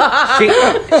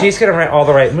she's gonna rent all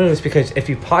the right moves because if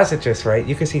you pause it just right,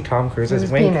 you can see Tom Cruise's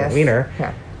His wiener. penis.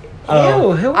 Yeah.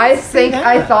 Ew, who I wants to see think that?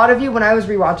 I thought of you when I was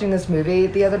rewatching this movie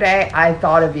the other day. I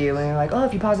thought of you, and you're like, "Oh,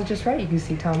 if you pause it just right, you can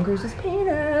see Tom Cruise's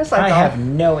penis." I have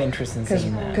no interest in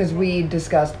seeing that. because we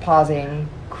discussed pausing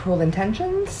Cruel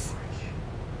Intentions,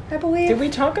 I believe. Did we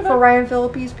talk for about? Ryan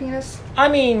Phillippe's penis? I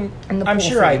mean, And the I'm pool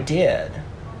sure I scene. did,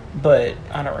 but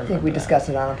I don't remember. I think we that. discussed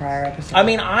it on a prior episode. I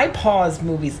mean, I pause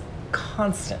movies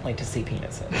constantly to see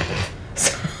penises.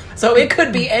 So it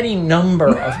could be any number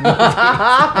of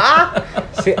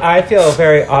movies. See, I feel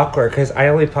very awkward because I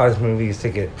only pause movies to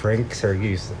get drinks or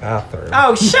use the bathroom.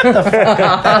 Oh, shut the fuck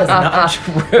up. That is not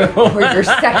true. for your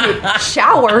second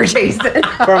shower, Jason.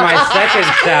 For my second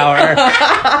shower.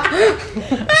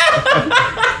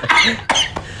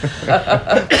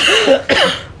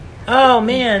 Oh,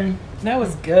 man. That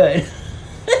was good.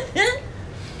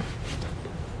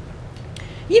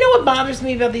 You know what bothers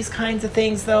me about these kinds of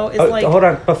things, though, is like... Hold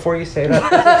on, before you say that,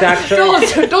 this is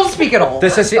actually, don't speak at all.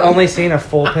 this is the only scene of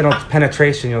full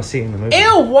penetration you'll see in the movie.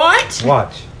 Ew, what?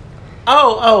 Watch.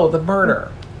 Oh, the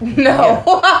murder. No.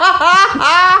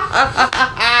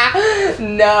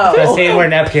 No. The scene where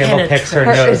Nev Campbell picks her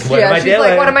nose. What am I she's doing?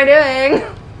 like, what am I doing?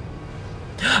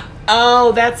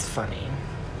 Oh, that's funny.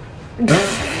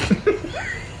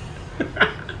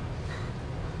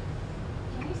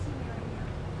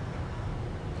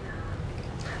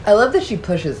 I love that she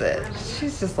pushes it.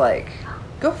 She's just like,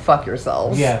 go fuck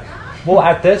yourselves. Yeah. Well,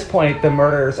 at this point, the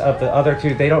murderers of the other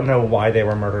two, they don't know why they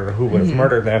were murdered or who would have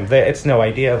murdered them. It's no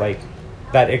idea, like,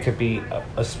 that it could be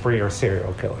a spree or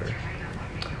serial killer.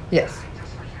 Yes.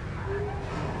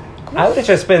 I would have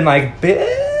just been like,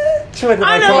 bitch. When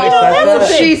I like, know, somebody you know, says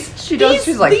that's the that. thing. She does.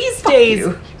 She's like, these fuck days,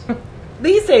 you.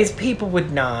 these days, people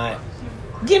would not.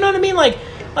 Do you know what I mean? Like,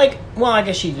 well, I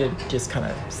guess she did just kind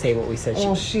of say what we said.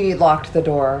 Well, she locked the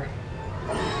door.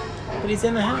 But he's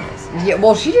in the house. Yeah.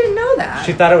 Well, she didn't know that.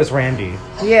 She thought it was Randy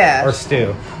Yeah. or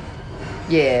Stu.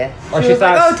 Yeah. Or She she was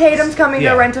like, thought- oh, Tatum's coming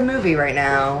Yeah. to rent a movie right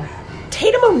now.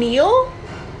 Tatum O'Neal?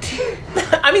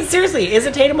 I mean, seriously, is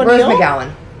it Tatum Rose O'Neal?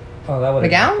 McGowan. Oh, that would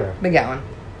McGowan? McGowan.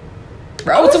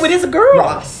 Oh, Rose? so it is a girl.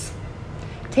 Ross.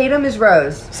 Tatum is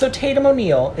Rose. So Tatum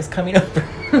O'Neal is coming over.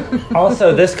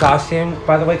 Also, this costume,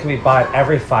 by the way, can be bought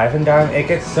every five and dime. It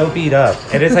gets so beat up.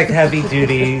 It is like heavy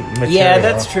duty material. Yeah,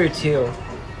 that's true too.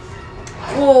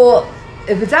 Well,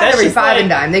 if it's That's actually just five like- and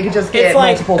dime, they could just get It's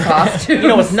like multiple costumes. You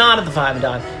know, it's not at the Five and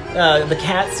Dime. The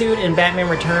cat suit in Batman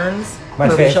Returns My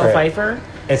for Michelle favorite. Pfeiffer.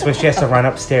 It's when she has to run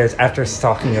upstairs after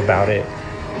talking about it.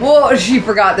 Well, she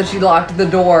forgot that she locked the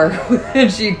door and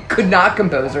she could not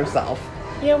compose herself.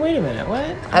 Yeah, wait a minute. What?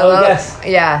 I Oh, love, yes.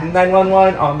 Yeah.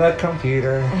 911 on the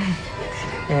computer.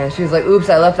 Yeah, she was like, oops,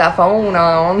 I left that phone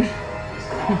on.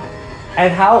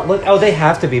 And how, look, oh, they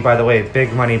have to be, by the way,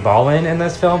 Big Money Ballin in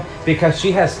this film because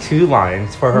she has 2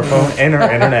 lines for her phone and her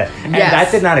internet. And Yes.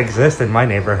 that did not exist in my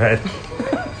neighborhood.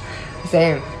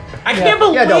 Same. I can't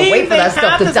believe Yeah, don't wait for they that stuff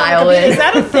have to this on the dial computer. in. Is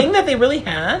that a thing that they really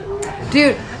had?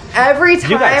 Dude, every You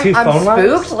got time 2 I'm phone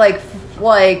lines? spooked,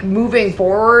 like moving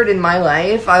forward in my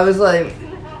life, I was like,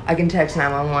 I can text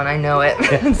 911. I know it.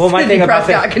 Well, my Sidney thing about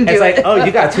Prescott it, can do it's like, it. oh,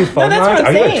 you got 2 phone No, that's lines? what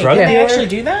I'm Are you a saying. drug Can they dealer? actually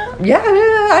do that? Yeah,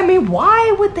 I mean,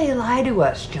 why would they lie to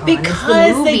us, John? It's the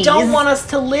Because they don't movies. want us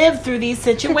to live through these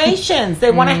situations.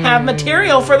 They want to have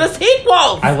material for the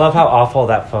sequels. I love how awful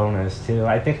that phone is, too.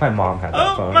 I think my mom had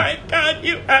that Oh phone. my god,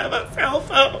 you have a cell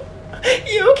phone.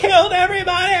 You killed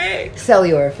everybody.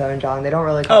 Cellular phone, John. They don't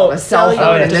really call Oh, it a cell cellular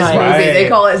phone in this device. movie. Right. They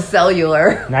call it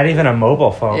cellular. Not even a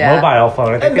mobile phone. Yeah. Mobile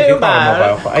phone. I think they do call it a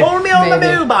mobile phone. Call me on the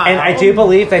Maybe. mobile. And I do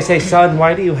believe they say, son,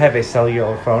 why do you have a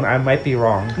cellular phone? I might be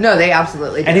wrong. No, they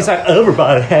absolutely do. And he's like,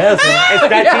 everybody has one.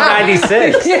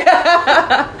 It's 1996.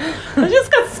 I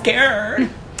just got scared.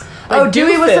 oh, Like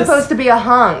Dewey was Doofus. supposed to be a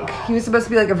hunk. He was supposed to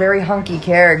be like a very hunky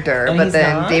character, And but he's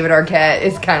then not? David Arquette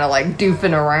is kind of like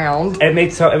doofing around. It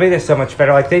made it so much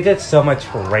better. Like, they did so much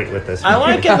right with this movie. I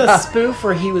like in the spoof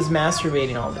where he was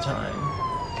masturbating all the time.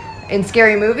 In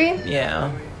Scary Movie, Yeah.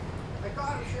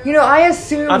 you know, I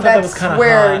assume I thought that was that's kinda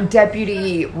where hot.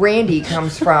 Deputy Randy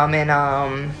comes from in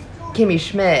Kimmy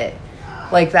Schmidt.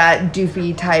 Like that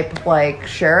doofy type, like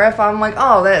sheriff. I'm like,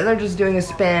 oh, they're just doing a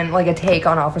spin, like a take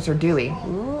on Officer Dewey.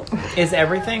 Is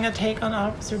everything a take on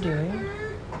Officer Dewey?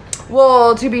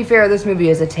 Well, to be fair, this movie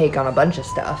is a take on a bunch of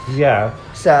stuff. Yeah.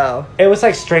 So, It was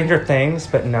like Stranger Things,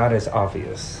 but not as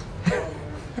obvious.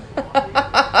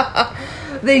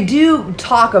 they do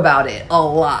talk about it a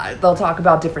lot. They'll talk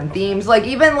about different themes. Like,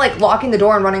 even like locking the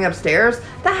door and running upstairs.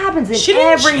 That happens in She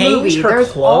didn't every change movie. her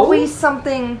There's clothes? always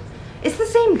something. It's the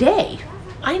same day.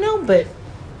 I know, but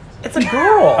it's a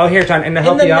girl. Oh, here, John, and to In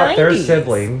help the you out, they're 90s.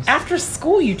 siblings. After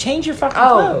school, you change your fucking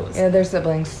Oh, clothes. yeah, they're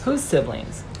siblings. Whose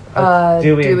siblings?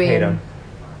 Dewey and Tatum.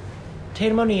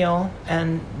 Tatum O'Neal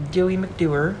and Dewey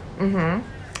McDewer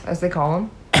As they call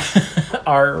them.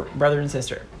 are brother and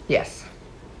sister. Yes.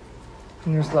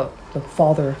 And there's the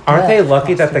father. of Aren't they death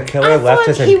lucky that the costume. killer I left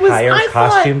thought his he was- entire I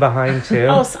costume thought- behind, too?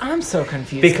 Oh, so I'm so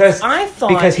confused. because I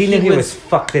thought he knew he was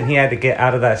fucked and he had to get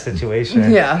out of that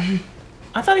situation. Yeah.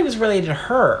 I thought he was related to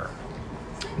her.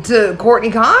 To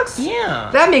Courtney Cox? Yeah.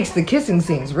 That makes the kissing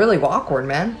scenes really awkward,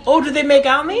 man. Oh, did they make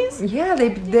out in these? Yeah, they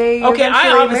Okay, I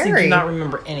eventually obviously marry. do not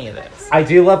remember any of this. I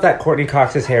do love that Courtney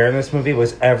Cox's hair in this movie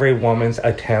was every woman's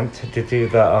attempt to do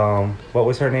the what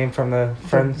was her name from the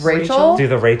Friends? Rachel? Do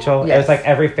the Rachel. It Yes. was like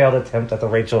every failed attempt at the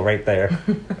Rachel right there.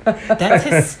 That's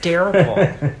hysterical.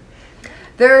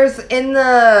 There's in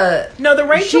the No, the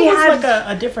Rachel She was had-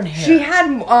 like a different hair. she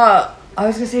had I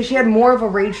was gonna say she had more of a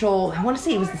Rachel. I want to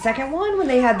say it was the second one when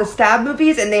they had the stab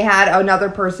movies and they had another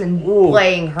person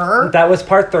playing her. That was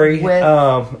part 3.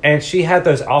 With- and she had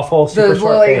those awful super Those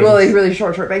short really, bangs. really, really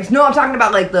short bangs. No, I'm talking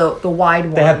about like the wide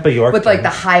one. They had Bjork with like the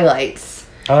bangs. highlights.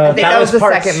 I think that was the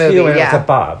part second 2, movie. and Yeah, it was a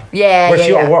bob. Yeah, where yeah,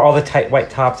 she yeah. wore all the tight white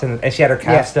tops, and she had her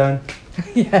calves done.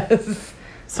 Yes.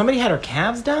 Somebody had her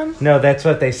calves done? No, that's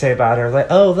what they say about her. Like,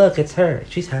 oh look, it's her.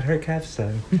 She's had her calves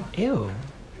done. Ew.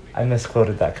 I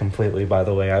misquoted that completely, by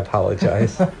the way. I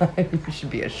apologize. You should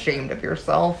be ashamed of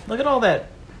yourself. Look at all that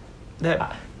Dunkin'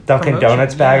 promotion,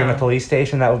 Donuts bag in yeah. the police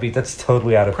station. That's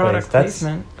totally out of product place.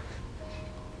 placement.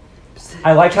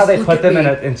 I like how Just they look put at them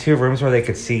me. in 2 rooms where they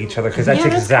could see each other, because that's Yeah,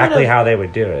 that's exactly kind of- how they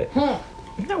would do it.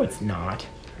 No, it's not.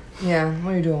 Yeah,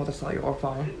 what are you doing with a cellular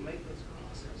phone?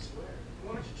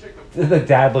 The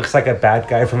dad looks like a bad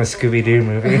guy from a Scooby-Doo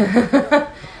movie.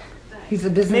 He's a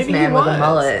Maybe businessman he with a was.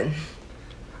 mullet.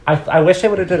 I wish they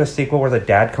would have done a sequel where the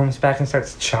dad comes back and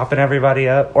starts chopping everybody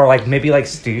up, or like maybe like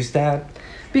Stu's dad.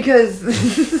 Because,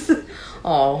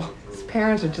 oh, his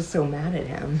parents are just so mad at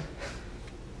him.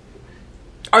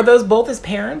 Are those both his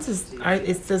parents?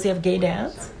 Does he have gay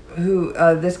dads? Who,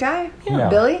 this guy? No.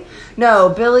 Billy? No,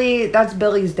 Billy, that's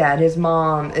Billy's dad. His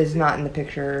mom is not in the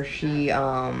picture. She,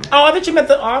 Oh, I thought you meant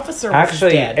the officer was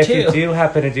Actually, his dad, if too. you do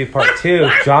happen to do part 2,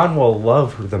 John will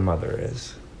love who the mother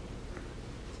is.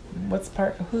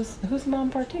 Who's mom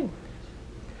part 2?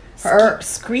 Her-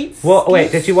 Screets? Well,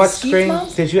 wait, did you watch Skeet's Scream? mom?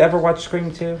 Did you ever watch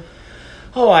Scream 2?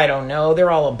 Oh, I don't know.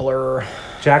 They're all a blur.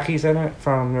 Jackie's in it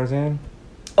from Roseanne.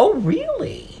 Oh,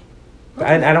 really?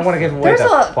 I don't want to give away the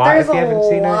plot if you haven't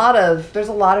seen it. There's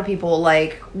a lot of people,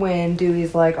 like, when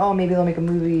Dewey's like, oh, maybe they'll make a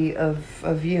movie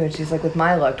of you, and she's like, with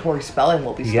my luck, Tori Spelling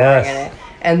will be starring in it.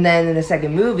 And then in the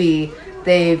second movie,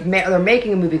 they're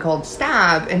making a movie called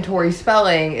Stab, and Tori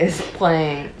Spelling is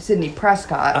playing Sidney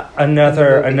Prescott.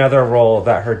 Another role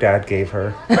that her dad gave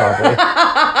her, probably.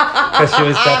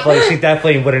 Because she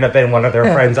definitely wouldn't have been one of their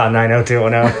friends on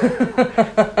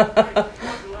 90210.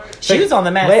 She was on The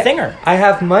Masked Singer. I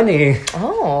have money.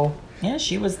 Oh, Yeah,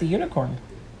 she was the unicorn.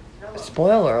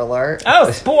 spoiler alert. Oh,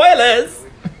 spoilers!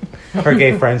 Her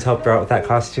gay friends helped her out with that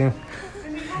costume.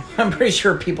 I'm pretty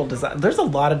sure people design. There's a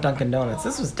lot of Dunkin' Donuts.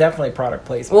 This was definitely product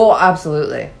placement. Well,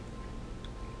 absolutely. I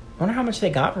wonder how much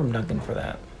they got from Dunkin' for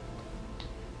that.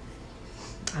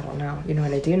 I don't know. You know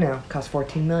what I do know? It cost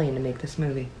 $14 million to make this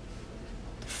movie.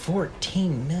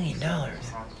 $14 million.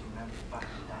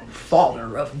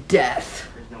 Father of Death.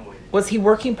 Was he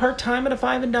working part-time at a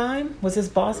Five and Dime? Was his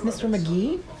boss Mr.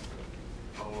 McGee?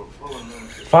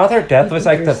 Father Death was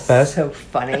like You're the best. So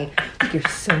funny. You're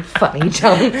so funny,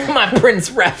 John. My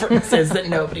Prince references that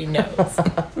nobody knows.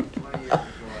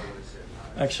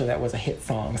 Actually, that was a hit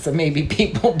song, so maybe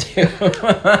people do.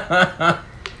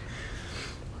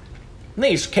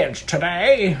 These kids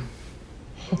today.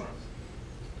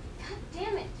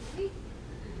 Damn it, Dewey.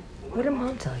 What did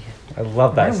Mom tell you? I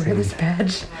love I that don't wear this scene.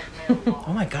 badge.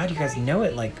 Oh my god, you guys know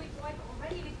it like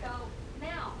Ready to go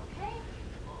now, okay?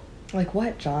 Like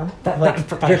what, John? by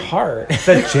heart.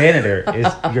 The janitor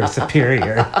is your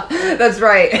superior. That's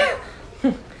right.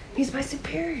 He's my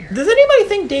superior. Does anybody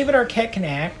think David Arquette can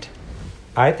act?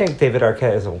 I think David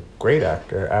Arquette is a great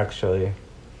actor, actually.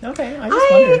 Okay, I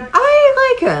just wondered.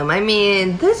 I like him. I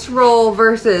mean, this role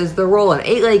versus the role in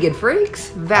Eight-Legged Freaks,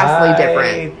 vastly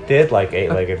different. I did like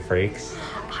Eight-Legged Freaks.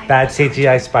 Bad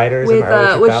CGI spiders in With the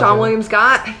early with Sean 2000s. William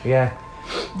Scott. Yeah.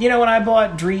 You know, when I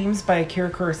bought Dreams by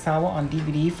Akira Kurosawa on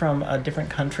DVD from a different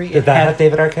country, Did that have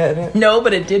David Arquette in it? No,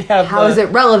 but it did have. How is it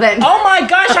relevant? Oh my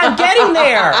gosh, I'm getting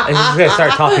there. I'm just gonna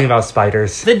start talking about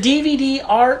spiders. The DVD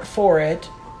art for it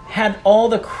had all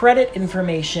the credit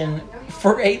information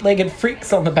for Eight-Legged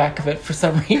Freaks on the back of it for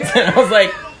some reason. I was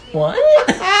like, what?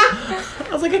 I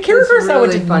was like, Akira It's Kurosawa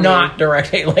really did funny. not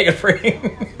direct Eight-Legged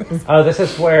Freaks. Oh, this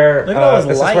is where Look at all those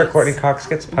this is where lights. Courtney Cox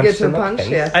gets punched Gets in her the punched,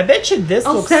 face. yeah. I bet you this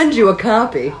I'll looks... send you a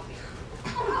copy.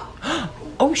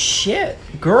 Oh shit,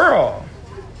 girl.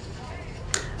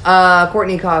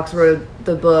 Courtney Cox wrote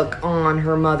the book on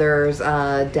her mother's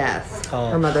death,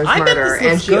 Oh. her mother's I bet murder, this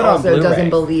looks and she good on also Blu-ray. doesn't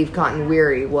believe Cotton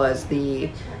Weary was the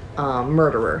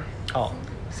murderer. Oh.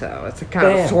 So it's a kind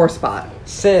of Bam. sore spot.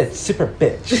 Sid, super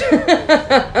bitch.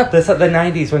 This at the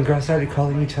 90s when girls started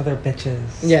calling each other bitches.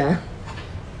 Yeah.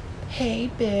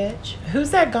 Hey, bitch.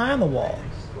 Who's that guy on the wall?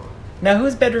 Now,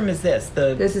 whose bedroom is this?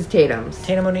 The This is Tatum's.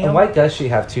 Tatum O'Neal? And why does she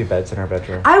have 2 beds in her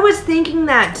bedroom? I was thinking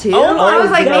that too. Oh, I was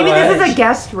like, you know maybe this what? is a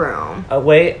guest room.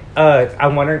 Wait,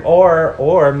 I'm wondering,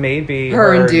 or maybe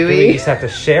Her and Dewey. used to have to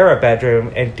share a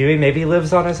bedroom, and Dewey maybe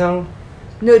lives on his own.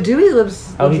 No, Dewey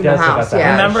lives Oh, he in does the live at house. the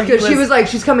Yeah, house. Remember, he because she was- was like,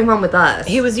 she's coming home with us.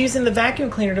 He was using the vacuum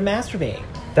cleaner to masturbate.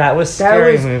 That was That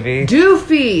scary was movie.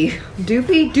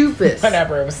 Doofus.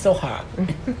 Whatever, it was still hot.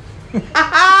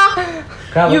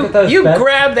 God, look at those You beds.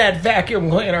 grab that vacuum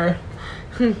cleaner.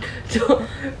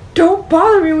 Don't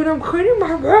bother me when I'm cleaning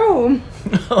my room.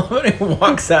 When he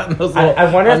walks out in those little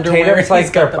I wonder if underwear, Tatum's like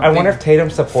he's got the I wonder if big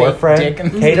Tatum's a poor fake friend. dick in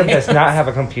his Tatum does hands. not have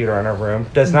a computer in her room.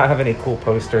 Does not have any cool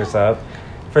posters up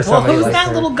for Well, somebody who's like that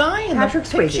her. little guy in Patrick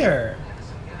the Swayze. picture?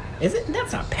 Is it?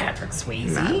 That's not Patrick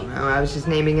Swayze. I don't know. I was just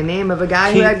naming a name of a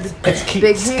guy who had Keith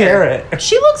big hair. Scarrett.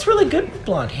 She looks really good with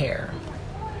blonde hair.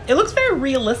 It looks very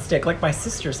realistic, like my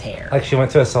sister's hair. Like she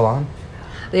went to a salon.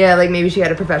 Yeah, like maybe she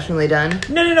had it professionally done.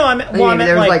 No. I meant, well, I Maybe meant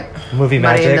there was like, like Movie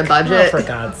money in magic. the budget. oh, for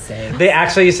God's sake. They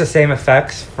actually used the same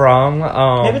effects from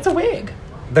Maybe it's a wig.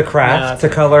 The Craft Nah,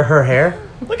 to color her hair.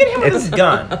 Look at him with his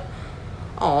gun.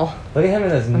 Oh, Look at him in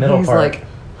his middle he's part. like,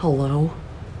 hello.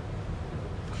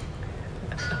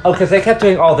 Oh, because they kept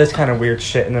doing all this kind of weird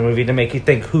shit in the movie to make you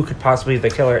think who could possibly be the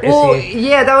killer. Is Well, he?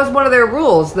 yeah, that was one of their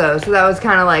rules, though. So that was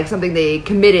kind of like something they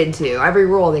committed to. Every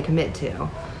rule they commit to.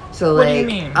 So What like, do you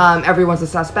mean? Everyone's a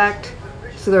suspect.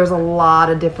 So there's a lot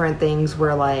of different things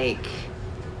where like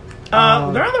They're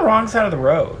on the wrong side of the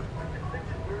road.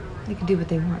 they can do what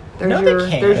they want. There's No, they your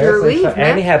can't. there's your Seriously, leave, man.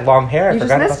 and he had long hair. I You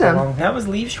just forgot about missed the him. long hair. That was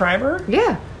Liev Schreiber?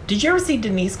 Yeah. Did you ever see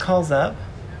Denise Calls Up?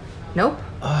 Nope.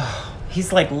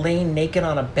 He's like laying naked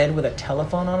on a bed with a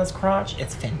telephone on his crotch.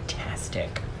 It's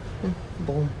fantastic.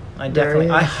 Boom. I There definitely,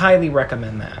 he I is. highly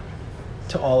recommend that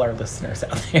to all our listeners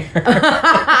out there.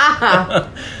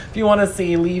 If you want to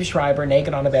see Liev Schreiber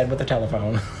naked on a bed with a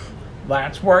telephone,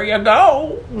 that's where you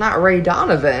go. Not Ray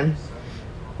Donovan,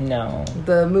 No,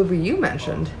 the movie you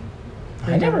mentioned.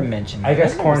 I never mentioned that. I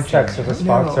guess I've never Corn seen Checks that. was a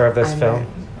sponsor of this I film. meant-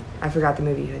 I forgot the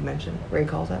movie you had mentioned. Ray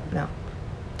Calls Up. No.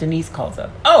 Denise Calls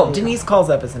Up. Oh, Denise Calls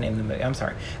Up is the name of the movie. I'm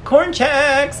sorry. Corn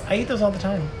Checks. I eat those all the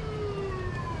time.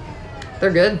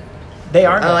 They're good. They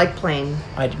are. I good. like plain.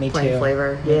 Me plain too.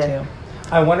 flavor, Me yeah. too.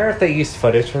 I wonder if they used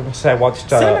footage from. So I watched.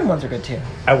 Cinnamon ones are good too.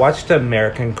 I watched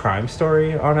American Crime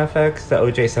Story on FX, the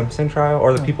O.J. Simpson trial,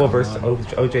 or the People versus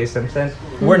O.J. Simpson.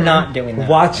 We're not doing that.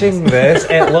 Watching this,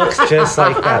 it looks just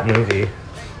like that movie,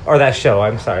 or that show.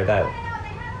 I'm sorry, that.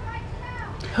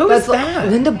 Who is that?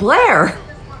 Linda Blair.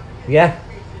 Yeah,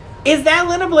 Is that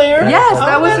Linda Blair? Yes,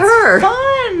 that was that's her.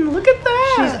 Fun. Look at She's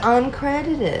that.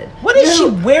 uncredited. What is she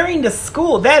wearing to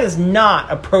school? That is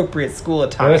not appropriate school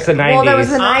attire. it was the 90s. Well, that was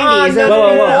the 90s. no, That was whoa, whoa,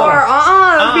 whoa. before.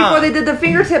 That was Uh-uh. before they did the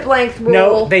fingertip length rule.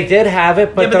 No, they did have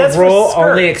it, but Yeah, but that's the for rule skirts.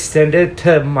 only extended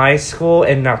to my school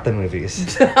and not the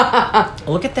movies.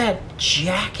 Look at that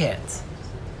jacket.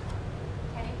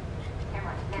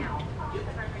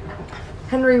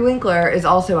 Henry Winkler is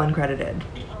also uncredited.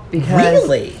 Because,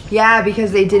 Really? Yeah,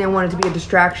 because they didn't want it to be a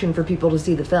distraction for people to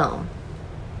see the film.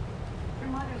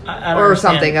 I don't Or understand-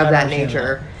 something I of don't that understand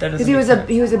nature. That Because doesn't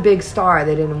he was a big star.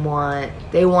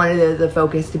 They wanted the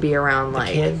focus to be around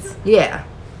like kids? Yeah,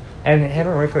 And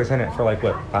Henry Winkler's in it for like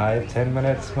what, 5-10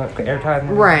 minutes what,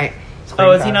 airtime? right. Screen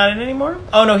Oh, is he time? not in it anymore?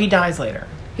 Oh no, he dies later.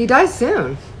 He dies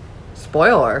soon.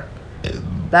 Spoiler.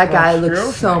 That guy looks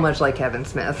excuse so me. much like Kevin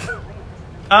Smith. Should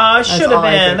have all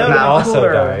I been. think That He would about. have been also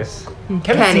cooler. dies.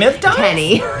 Kevin Smith dies.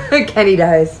 Kenny. Kenny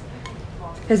dies.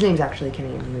 His name's actually Kenny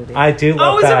in the movie. I do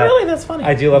love Oh, is that. it really? That's funny.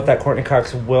 I do love that Courtney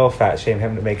Cox will fat shame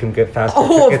him to make him get faster.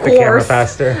 Oh, to of get the camera course.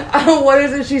 faster. Oh, what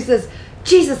is it? She says,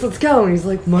 "Jesus, let's go," and he's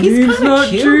like, "My He's name's kinda not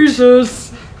cute.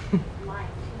 Jesus."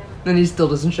 And he still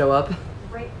doesn't show up.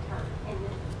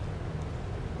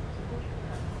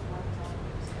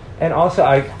 And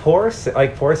also, poor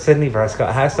Sidney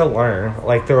Prescott has to learn,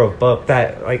 like through a book,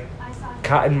 that like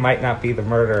Cotton might not be the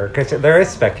murderer because there is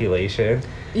speculation.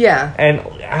 Yeah. And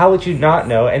how would you not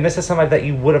know? And this is somebody that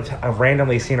you would have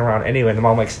randomly seen around anyway. And the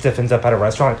mom like stiffens up at a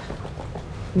restaurant,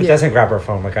 but Yeah. doesn't grab her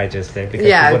phone like I just did because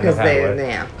Yeah, she wouldn't because have had they one.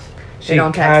 they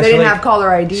don't text. They didn't have caller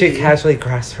ID. She casually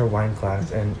grasps her wine glass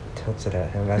and tilts it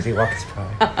at him as he walks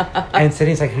by. And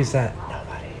Sidney's like, "Who's that?"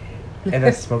 Nobody. And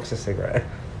then smokes a cigarette.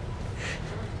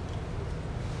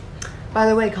 By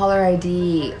the way, caller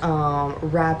ID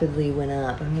rapidly went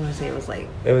up. I want to say it was like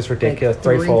It was ridiculous, like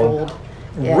threefold.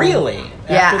 Yeah. Really?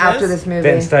 Yeah, after this movie.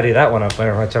 Didn't study that one up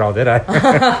very much at all, did I?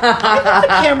 The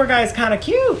camera guy's kind of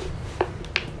cute.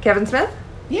 Kevin Smith?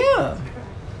 Yeah.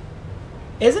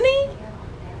 Isn't he?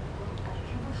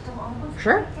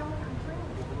 Sure.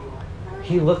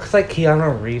 He looks like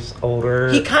Keanu Reeves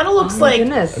older. He kind of looks Oh my like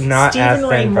goodness. Not as Stephen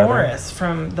Ray thin brother. Morris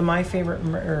from the My Favorite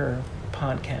Murder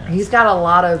podcast. He's got a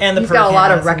lot of And the he's got a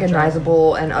lot of Procast and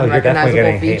recognizable and Oh, you're definitely unrecognizable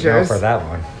getting hate mail features. for that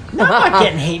one. No, I'm not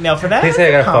getting hate mail for that. They say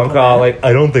I That's got a phone compliment. call like,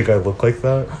 I don't think I look like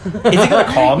that. Is he gonna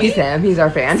call me? He's him. He's our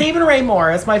fan. Stephen Ray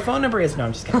Morris. My phone number is no.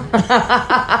 I'm just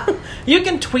kidding. You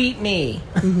can tweet me.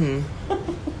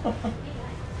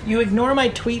 You ignore my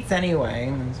tweets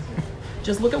anyway.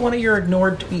 Just look at one of your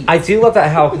ignored tweets. I do love that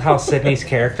how Sydney's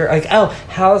character, like, oh,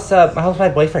 how's my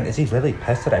boyfriend? Is he really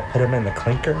pissed that I put him in the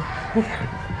clinker?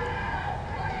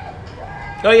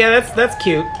 Oh yeah, that's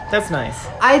cute. That's nice.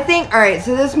 I think, all right,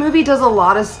 so this movie does a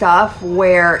lot of stuff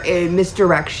where it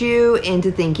misdirects you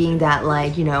into thinking that,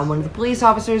 like, you know, one of the police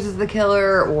officers is the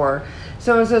killer or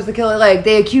so-and-so's the killer. Like,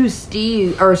 they accuse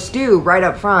Stu right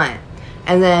up front.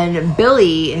 And then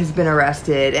Billy has been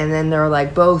arrested, and then they're,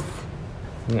 like, both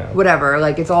No. whatever.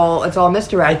 Like, it's all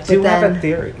misdirect. I do but then, have a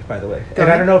theory, by the way. Go And I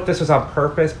ahead. don't know if this was on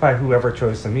purpose by whoever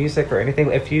chose the music or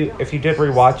anything. If you did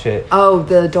rewatch it, Oh,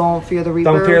 the Don't Fear the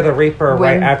Reaper. Don't Fear the Reaper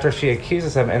When- right after she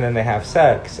accuses him, and then they have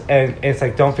sex. And it's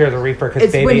like, Don't Fear the Reaper because,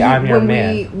 It's baby, I'm your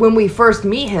man. When we first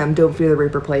meet him, Don't Fear the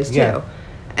Reaper plays too. Yeah.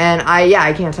 And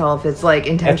I can't tell if it's like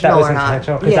If that intentional was or not.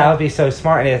 intentional, because that would be so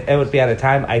smart, and it would be at a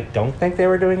time I don't think they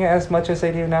were doing it as much as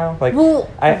they do now. Like, Well-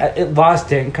 Lost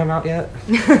didn't come out yet.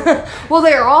 Well,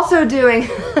 they're also doing.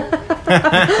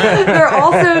 They're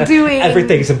also doing.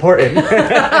 Everything's important. Is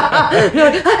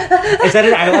that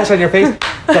an eyelash on your face?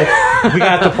 It's like, we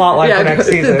got the plot line Yeah, for next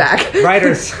go to the season. back.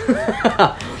 Writers.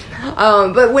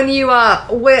 But when you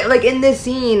like in this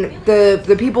scene,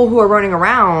 the people who are running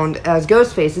around as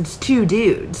Ghostface, it's two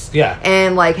dudes. Yeah.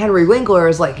 And like Henry Winkler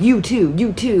is like you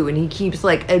too, and he keeps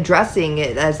like addressing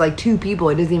it as like two people.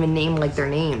 He doesn't even name like their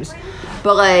names.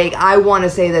 But like I want to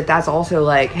say that that's also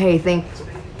like, hey, think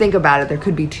about it. There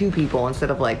could be two people instead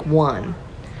of like one.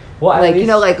 Well, at Like you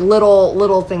know, least- like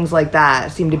little things like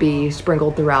that seem to be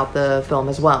sprinkled throughout the film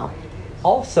as well.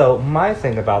 Also, my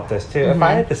thing about this too, if Mm-hmm.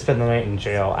 I had to spend the night in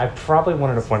jail, I probably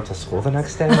wouldn't have went to school the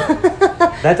next day.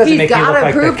 That doesn't He's make me look got to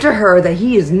like prove to her that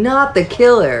he is not the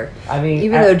killer. I mean,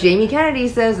 Even though Jamie Kennedy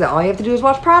says that all you have to do is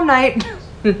watch Prom Night,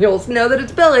 you'll know that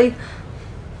it's Billy.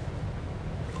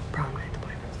 Prom Night, the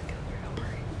boyfriend's the killer. Don't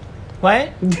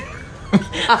worry. What?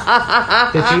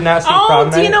 Did you not see Oh, Prom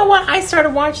do you Night? know what? I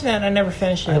started watching that and I never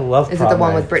finished I it. love Is it Prom the one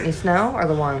Night. with Brittany Snow or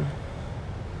the one?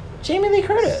 Jamie Lee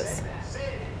Curtis.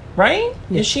 Right?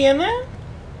 Is she in that?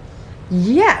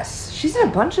 Yes, she's in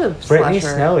a bunch of Brittany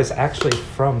slasher. Snow is actually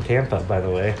from Tampa, by the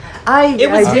way. I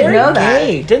It was didn't very know that.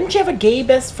 gay. Didn't you have a gay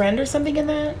best friend or something in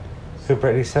that? Who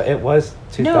Brittany Snow? It was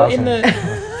 2000. No, in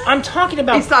the. I'm talking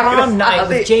about He's talking Prom about Night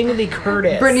with the- Jamie Lee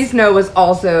Curtis. Brittany Snow was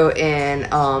also in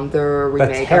the the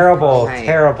remake terrible, of Prom Night.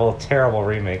 terrible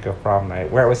remake of Prom Night,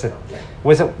 where it was is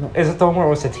it the one where it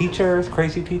was a teacher,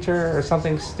 crazy teacher, or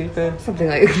something stupid? Something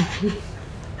like.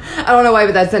 I don't know why,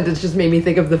 but that sentence just made me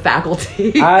think of The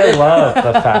Faculty. I love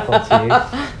The Faculty.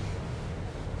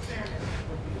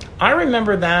 I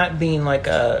remember that being like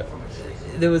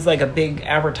there was like a big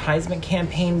advertisement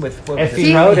campaign with. What was If it,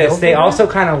 you Tommy notice, they Hilfiger? also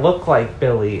kind of look like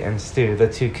Billy and Stu, the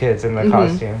two kids in the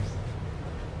costumes.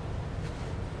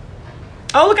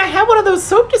 Oh look! I have one of those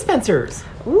soap dispensers,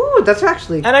 Ooh, that's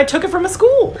actually. and I took it from a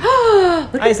school.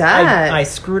 Look at that. I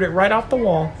screwed it right off the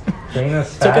wall.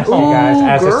 Dana's Took it fast, you home.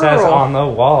 guys, as it says Girl. on the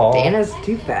wall. Dana's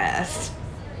too fast.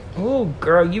 Oh,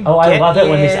 girl, you. Oh, I get love it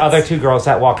when these it. other two girls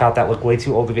that walk out that look way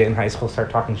too old to be in high school start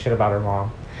talking shit about her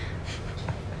mom.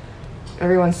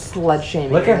 Everyone's slut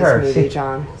shaming Look in at this her. movie, She-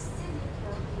 John.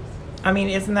 I mean,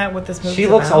 isn't that what this movie? She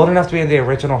looks old enough to be in the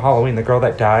original Halloween, the girl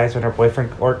that dies when her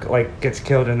boyfriend gets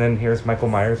killed, and then here's Michael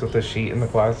Myers with the sheet and the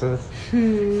glasses.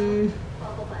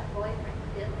 Bubble butt boyfriend,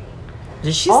 Billy.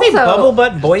 Did she Also, say bubble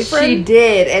butt boyfriend? She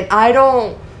did, and I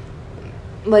don't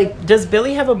like Does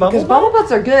Billy have a bubble because butt? bubble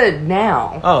butts are good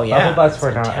now. Oh yeah, Bubble butts that's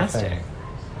were not a fantastic. thing.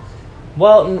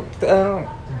 Well,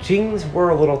 jeans were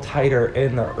a little tighter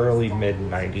in the early mid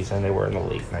 '90s than they were in the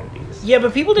late '90s. Yeah,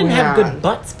 but people didn't have Yeah. good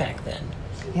butts back then.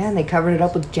 Yeah, and they covered it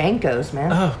up with Jankos, man.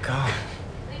 Oh god.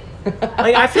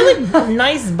 Like I feel like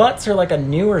nice butts are like a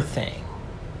newer thing.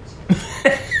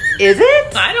 Is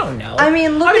it? I don't know. I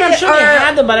mean, look I'm at sure they our-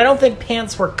 had them, but I don't think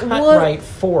pants were cut Look- right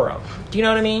for them. Do you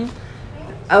know what I mean?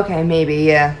 Okay, maybe,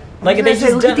 yeah. Like, I was they gonna say,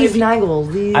 just look at don't- these if you-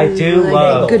 Niggles. These, I do like,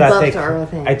 love good that butts are a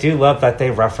thing. I do love that they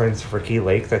reference Ricky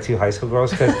Lake, the two high school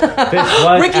girls, because this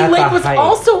was Ricky at Lake the was height.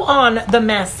 also on The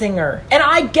Masked Singer, and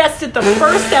I guessed it the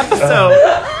first episode.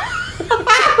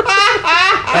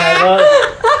 And I love,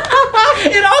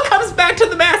 It all comes back to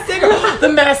The Masked Singer. The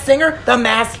Masked Singer, The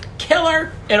Masked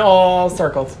Killer. It all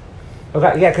circles.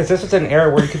 okay, yeah, because this was an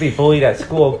era where you could be bullied at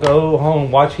school, go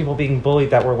home, watch people being bullied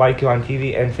that were like you on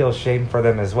TV, and feel shame for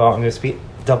them as well, and just be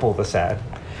double the sad.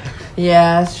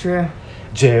 Yeah, that's true.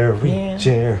 Jerry, Yeah.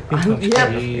 Jerry.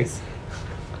 Yep.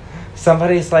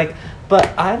 Somebody's like,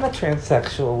 but I'm a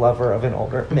transsexual lover of an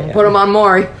older man. Put them on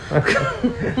Maury.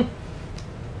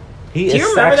 He Do you is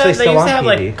remember actually that they still used on to have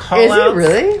TV. like call Is it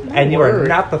really? And you are Word.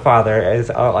 not the father, as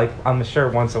like I'm sure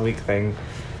once a week thing.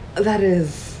 That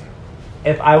is.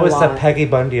 If I was the lot. Peggy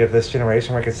Bundy of this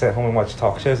generation where I could sit home and watch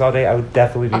talk shows all day, I would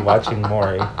definitely be watching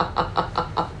Maury.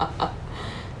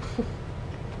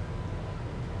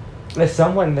 Is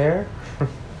someone there?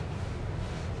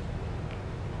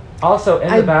 Also, in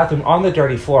the bathroom, on the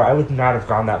dirty floor, I would not have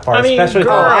gone that far, I mean, especially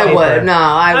girl, with all the I paper. would. No,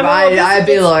 I'd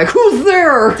be this- like, who's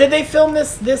there? Did they film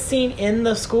this scene in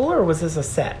the school, or was this a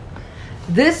set?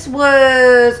 This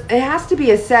was. It has to be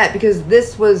a set because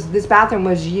this bathroom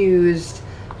was used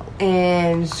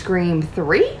in Scream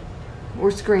 3 or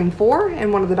Scream 4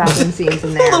 in one of the bathroom scenes in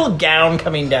A there. little gown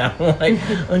coming down, like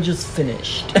I'm just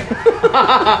finished.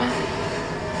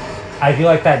 I do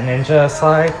like that ninja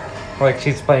slide, like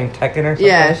she's playing Tekken or something.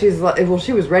 Yeah, she's like, well,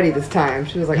 she was ready this time.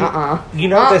 She was like, You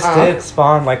know, this did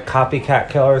spawn like copycat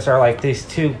killers. Are like these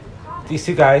two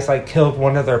guys like killed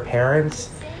one of their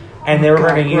parents, and they were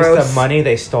God, going to use gross. the money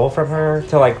they stole from her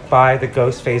to like buy the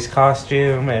Ghostface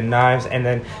costume and knives, and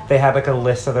then they had like a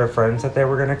list of their friends that they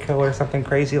were going to kill or something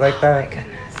crazy like that.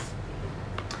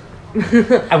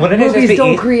 And wouldn't it just Movies be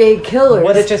don't create killers.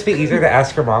 would it just be easier to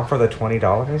ask your mom for the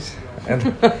 $20? And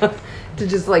to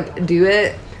just like do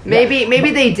it? Maybe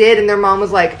they did, and their mom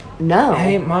was like, "No."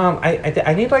 hey mom,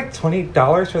 I need like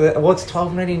 $20 for that. Well, it's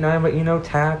 $12.99, but you know,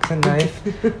 tax and knife,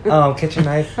 kitchen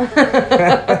knife.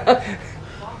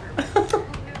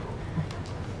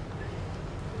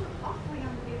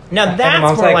 Now And that's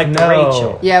Mom's more like, like no.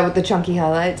 Rachel. Yeah, with the chunky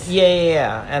highlights.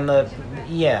 Yeah, and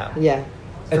yeah.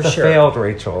 It's For a sure. failed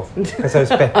Rachel. Because I was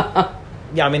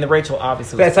Yeah, I mean the Rachel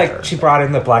obviously. But Was it's like better. she brought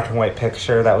in the black and white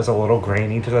picture that was a little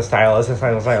grainy to the stylist, and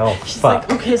I was like, "Oh She's fuck!"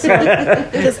 like, okay, so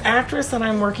this actress that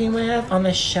I'm working with on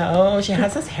the show, she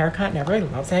has this haircut and everybody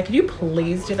loves it. Could you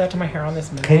please do that to my hair on this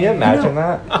movie? Can you imagine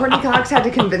that? Courtney Cox had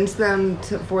to convince them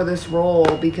for this role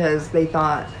because they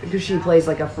thought, because she plays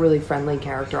like a really friendly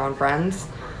character on Friends,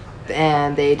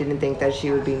 and they didn't think that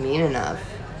she would be mean enough.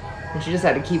 And she just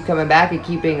had to keep coming back and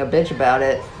keep being a bitch about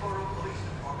it.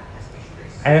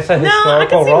 And it's a No, I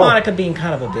historical can see role. Monica being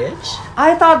kind of a bitch.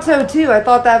 I thought so too. I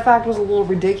thought that fact was a little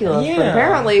ridiculous, but Yeah.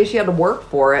 apparently she had to work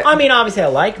for it. I mean, obviously I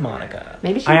like Monica.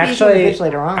 Maybe she'd I be a actually- bitch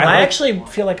later on. I I like- actually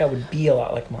feel like I would be a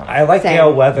lot like Monica. I like Same.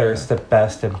 Gail Weathers the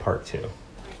best in part 2.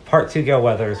 Part 2, Gail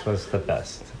Weathers was the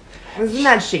best. Wasn't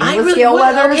that I shameless, really- Gail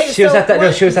what- Weathers? okay. She was So at the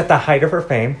what- she was at the height of her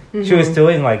fame. She was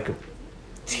doing like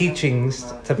teachings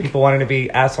to people wanting to be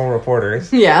asshole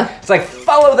reporters. Yeah. It's like,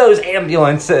 follow those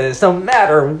ambulances no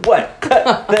matter what.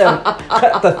 Cut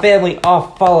the family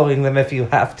off following them if you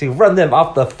have to. Run them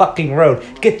off the fucking road.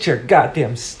 Get your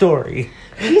goddamn story.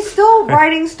 She's still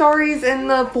writing stories in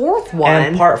the fourth one.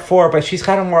 And part 4, but she's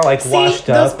kind of more like washed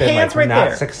those up and pants like right not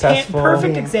there. successful.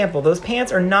 Perfect Yeah. example. Those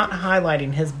pants are not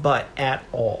highlighting his butt at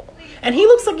all. And he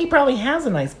looks like he probably has a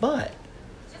nice butt.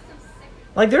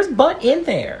 Like, there's butt in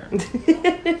there.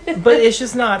 But it's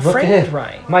just not Look at framed it.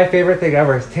 right. My favorite thing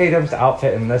ever is Tatum's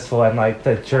outfit in this one, like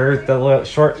the little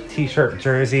short t-shirt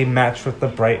jersey matched with the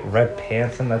bright red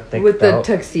pants and the thick with the belt.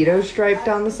 tuxedo stripe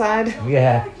down the side.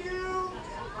 Yeah.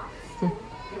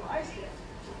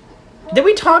 Did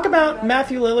we talk about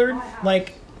Matthew Lillard?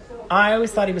 Like, I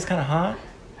always thought he was kind of hot.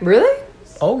 Really?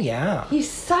 Oh, yeah. He's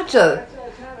such a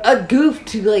goof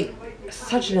to like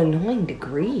such an annoying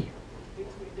degree.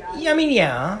 Yeah, I mean,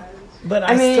 yeah. But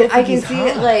I still mean, think I can he's see hot.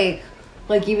 it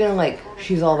like even like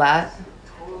She's All That.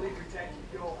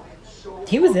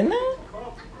 He was in that?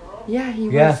 Yeah, he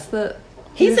Yeah. was the.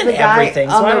 He's was in the guy everything,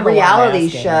 so I on don't the know why I'm reality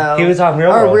asking. show. He was on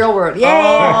Real or World. Real World.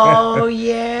 Yeah. Oh,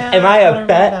 yeah. Am I That's what a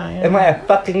bet? remember, Am I a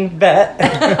fucking bet?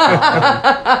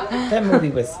 That movie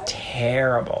was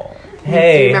terrible. Do you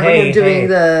hey, remember hey, him doing hey.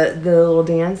 the little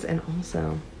dance? And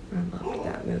also, I loved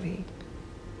that movie.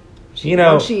 You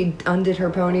know, Once she undid her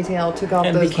ponytail, took off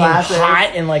And those became glasses,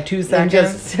 hot in like 2 and seconds.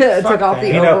 just Fuck took off the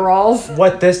that. You know- overalls.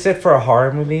 what this did for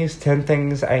horror movies, 10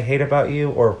 Things I Hate About You,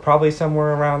 or probably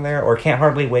somewhere around there, or Can't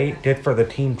Hardly Wait, did for the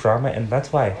teen drama, and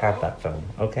that's why I have that film,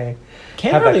 okay?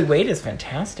 Can't How about- Hardly Wait is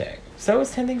fantastic. So is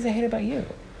 10 Things I Hate About You.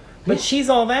 But She's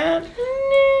All That?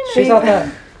 She's all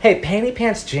that. Hey, Panty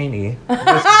Pants Jeannie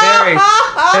was very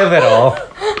pivotal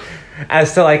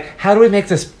as to like, how do we make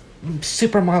this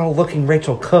supermodel looking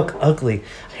Rachel Cook ugly?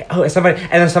 Oh, and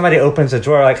then somebody opens a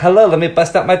drawer like, hello, let me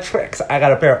bust out my tricks. I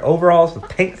got a pair of overalls with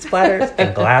paint splatters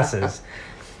and glasses.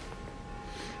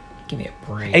 Give me a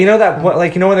break. And you know that, what,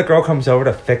 like, you know when the girl comes over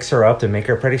to fix her up to make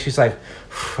her pretty, she's like,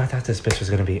 I thought this bitch was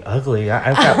gonna be ugly.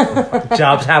 I've got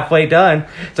job's halfway done.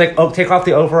 It's like, oh, take off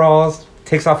the overalls,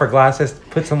 takes off her glasses,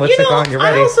 put some lipstick on, you're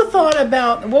ready. I also thought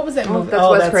about, what was that Oh, movie? that's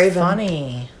Wes that's Craven.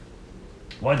 funny.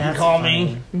 What'd That's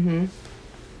funny.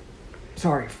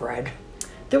 Sorry, Fred.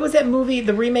 There was that movie,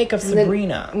 the remake of And then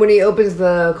Sabrina. when he opens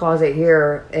the closet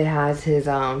here, it has his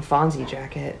Fonzie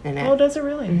jacket in it. Oh, does it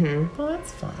really? Mhm. Well,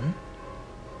 that's fun.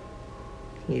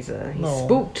 He's No.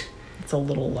 spooked. It's a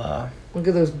little Look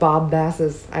at those Bob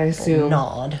Basses, I assume.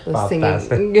 nod. The Bob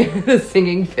singing, the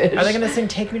singing fish. Are they going to sing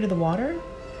 "Take Me to the Water"?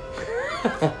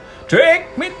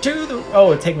 Take me to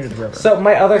the take me to the river. So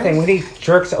my other thing, when he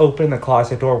jerks open the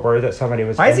closet door, word that somebody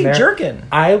was Why in is he there, jerking?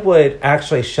 I would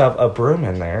actually shove a broom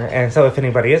in there, and so if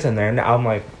anybody is in there, I'm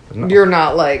like, no. You're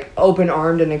not like open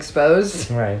armed and exposed.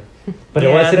 Right. But Yeah,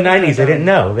 it was the that is 90s. They kinda didn't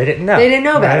know. They didn't know. They didn't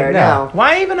know better. Right? No.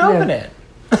 Why even open it?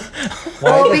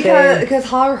 Well, Why because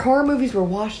horror movies were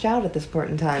washed out at this point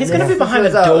in time. He's gonna be This behind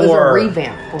was the It was door. a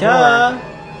revamp. For Duh.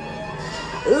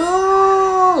 horror.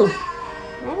 Ooh.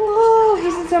 Oh,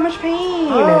 he's in so much pain.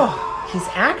 Oh, he's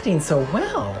acting so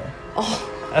well.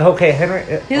 Okay, Henry.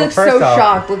 He well, looks first so off,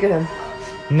 shocked. Look at him.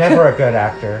 Never a good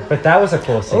actor, but that was a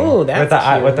cool scene. Oh, that's with the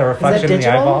cute. with the Is that reflection in the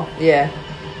digital? eyeball. Yeah.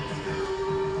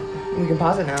 We can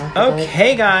pause it now.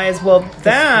 Okay, guys. Well,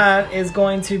 that is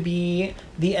going to be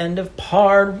the end of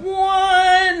part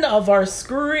 1 of our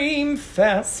Scream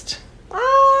Fest.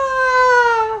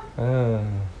 Ah.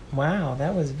 Wow,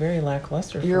 that was very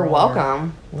lackluster. You're for all our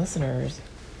welcome. listeners.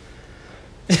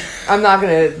 I'm not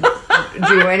gonna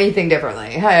do anything differently.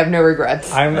 I have no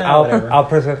regrets. Whatever. I'll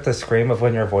present the scream of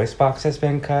when your voice box has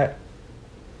been cut.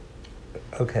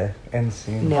 Okay, end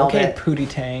scene. Nailed Okay, it. Pootie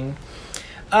Tang.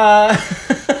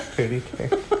 Pootie Tang.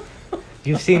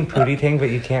 You've seen Pootie Tang,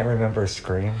 but you can't remember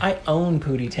Scream. I own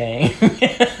Pootie Tang.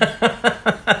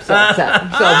 So upset.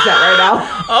 I'm so upset right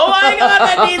now. Oh my god,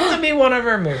 that needs to be one of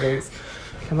our movies.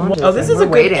 Come on, Oh, this Jason, is a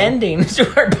we're good waiting. ending to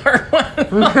our part 1.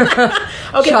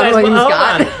 Okay, Sean guys, William well,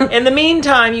 Scott. hold on. In the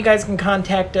meantime, you guys can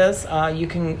contact us. You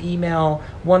can email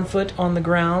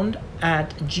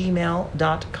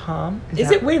onefootontheground@gmail.com.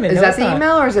 Is it? Wait a minute. Is no, that it's the not.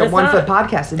 email or is it That's not.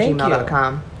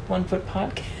 onefootpodcast@gmail.com? One Foot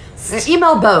Podcast.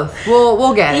 Email both.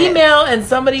 We'll get it. Email and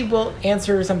somebody will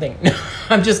answer something.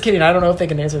 I'm just kidding. I don't know if they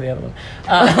can answer the other one.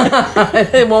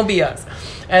 It won't be us.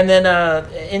 And then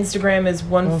Instagram is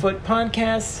One Foot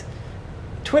Podcast.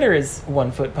 Twitter is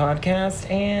One Foot Podcast,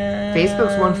 and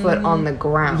Facebook's One Foot on the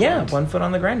Ground. Yeah, One Foot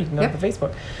on the Ground. You can go Yep. to the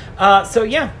Facebook. So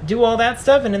yeah, do all that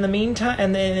stuff, and in the meantime,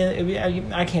 and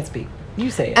then I can't speak. You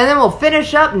say it. And then we'll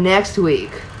finish up next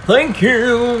week. Thank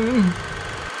you.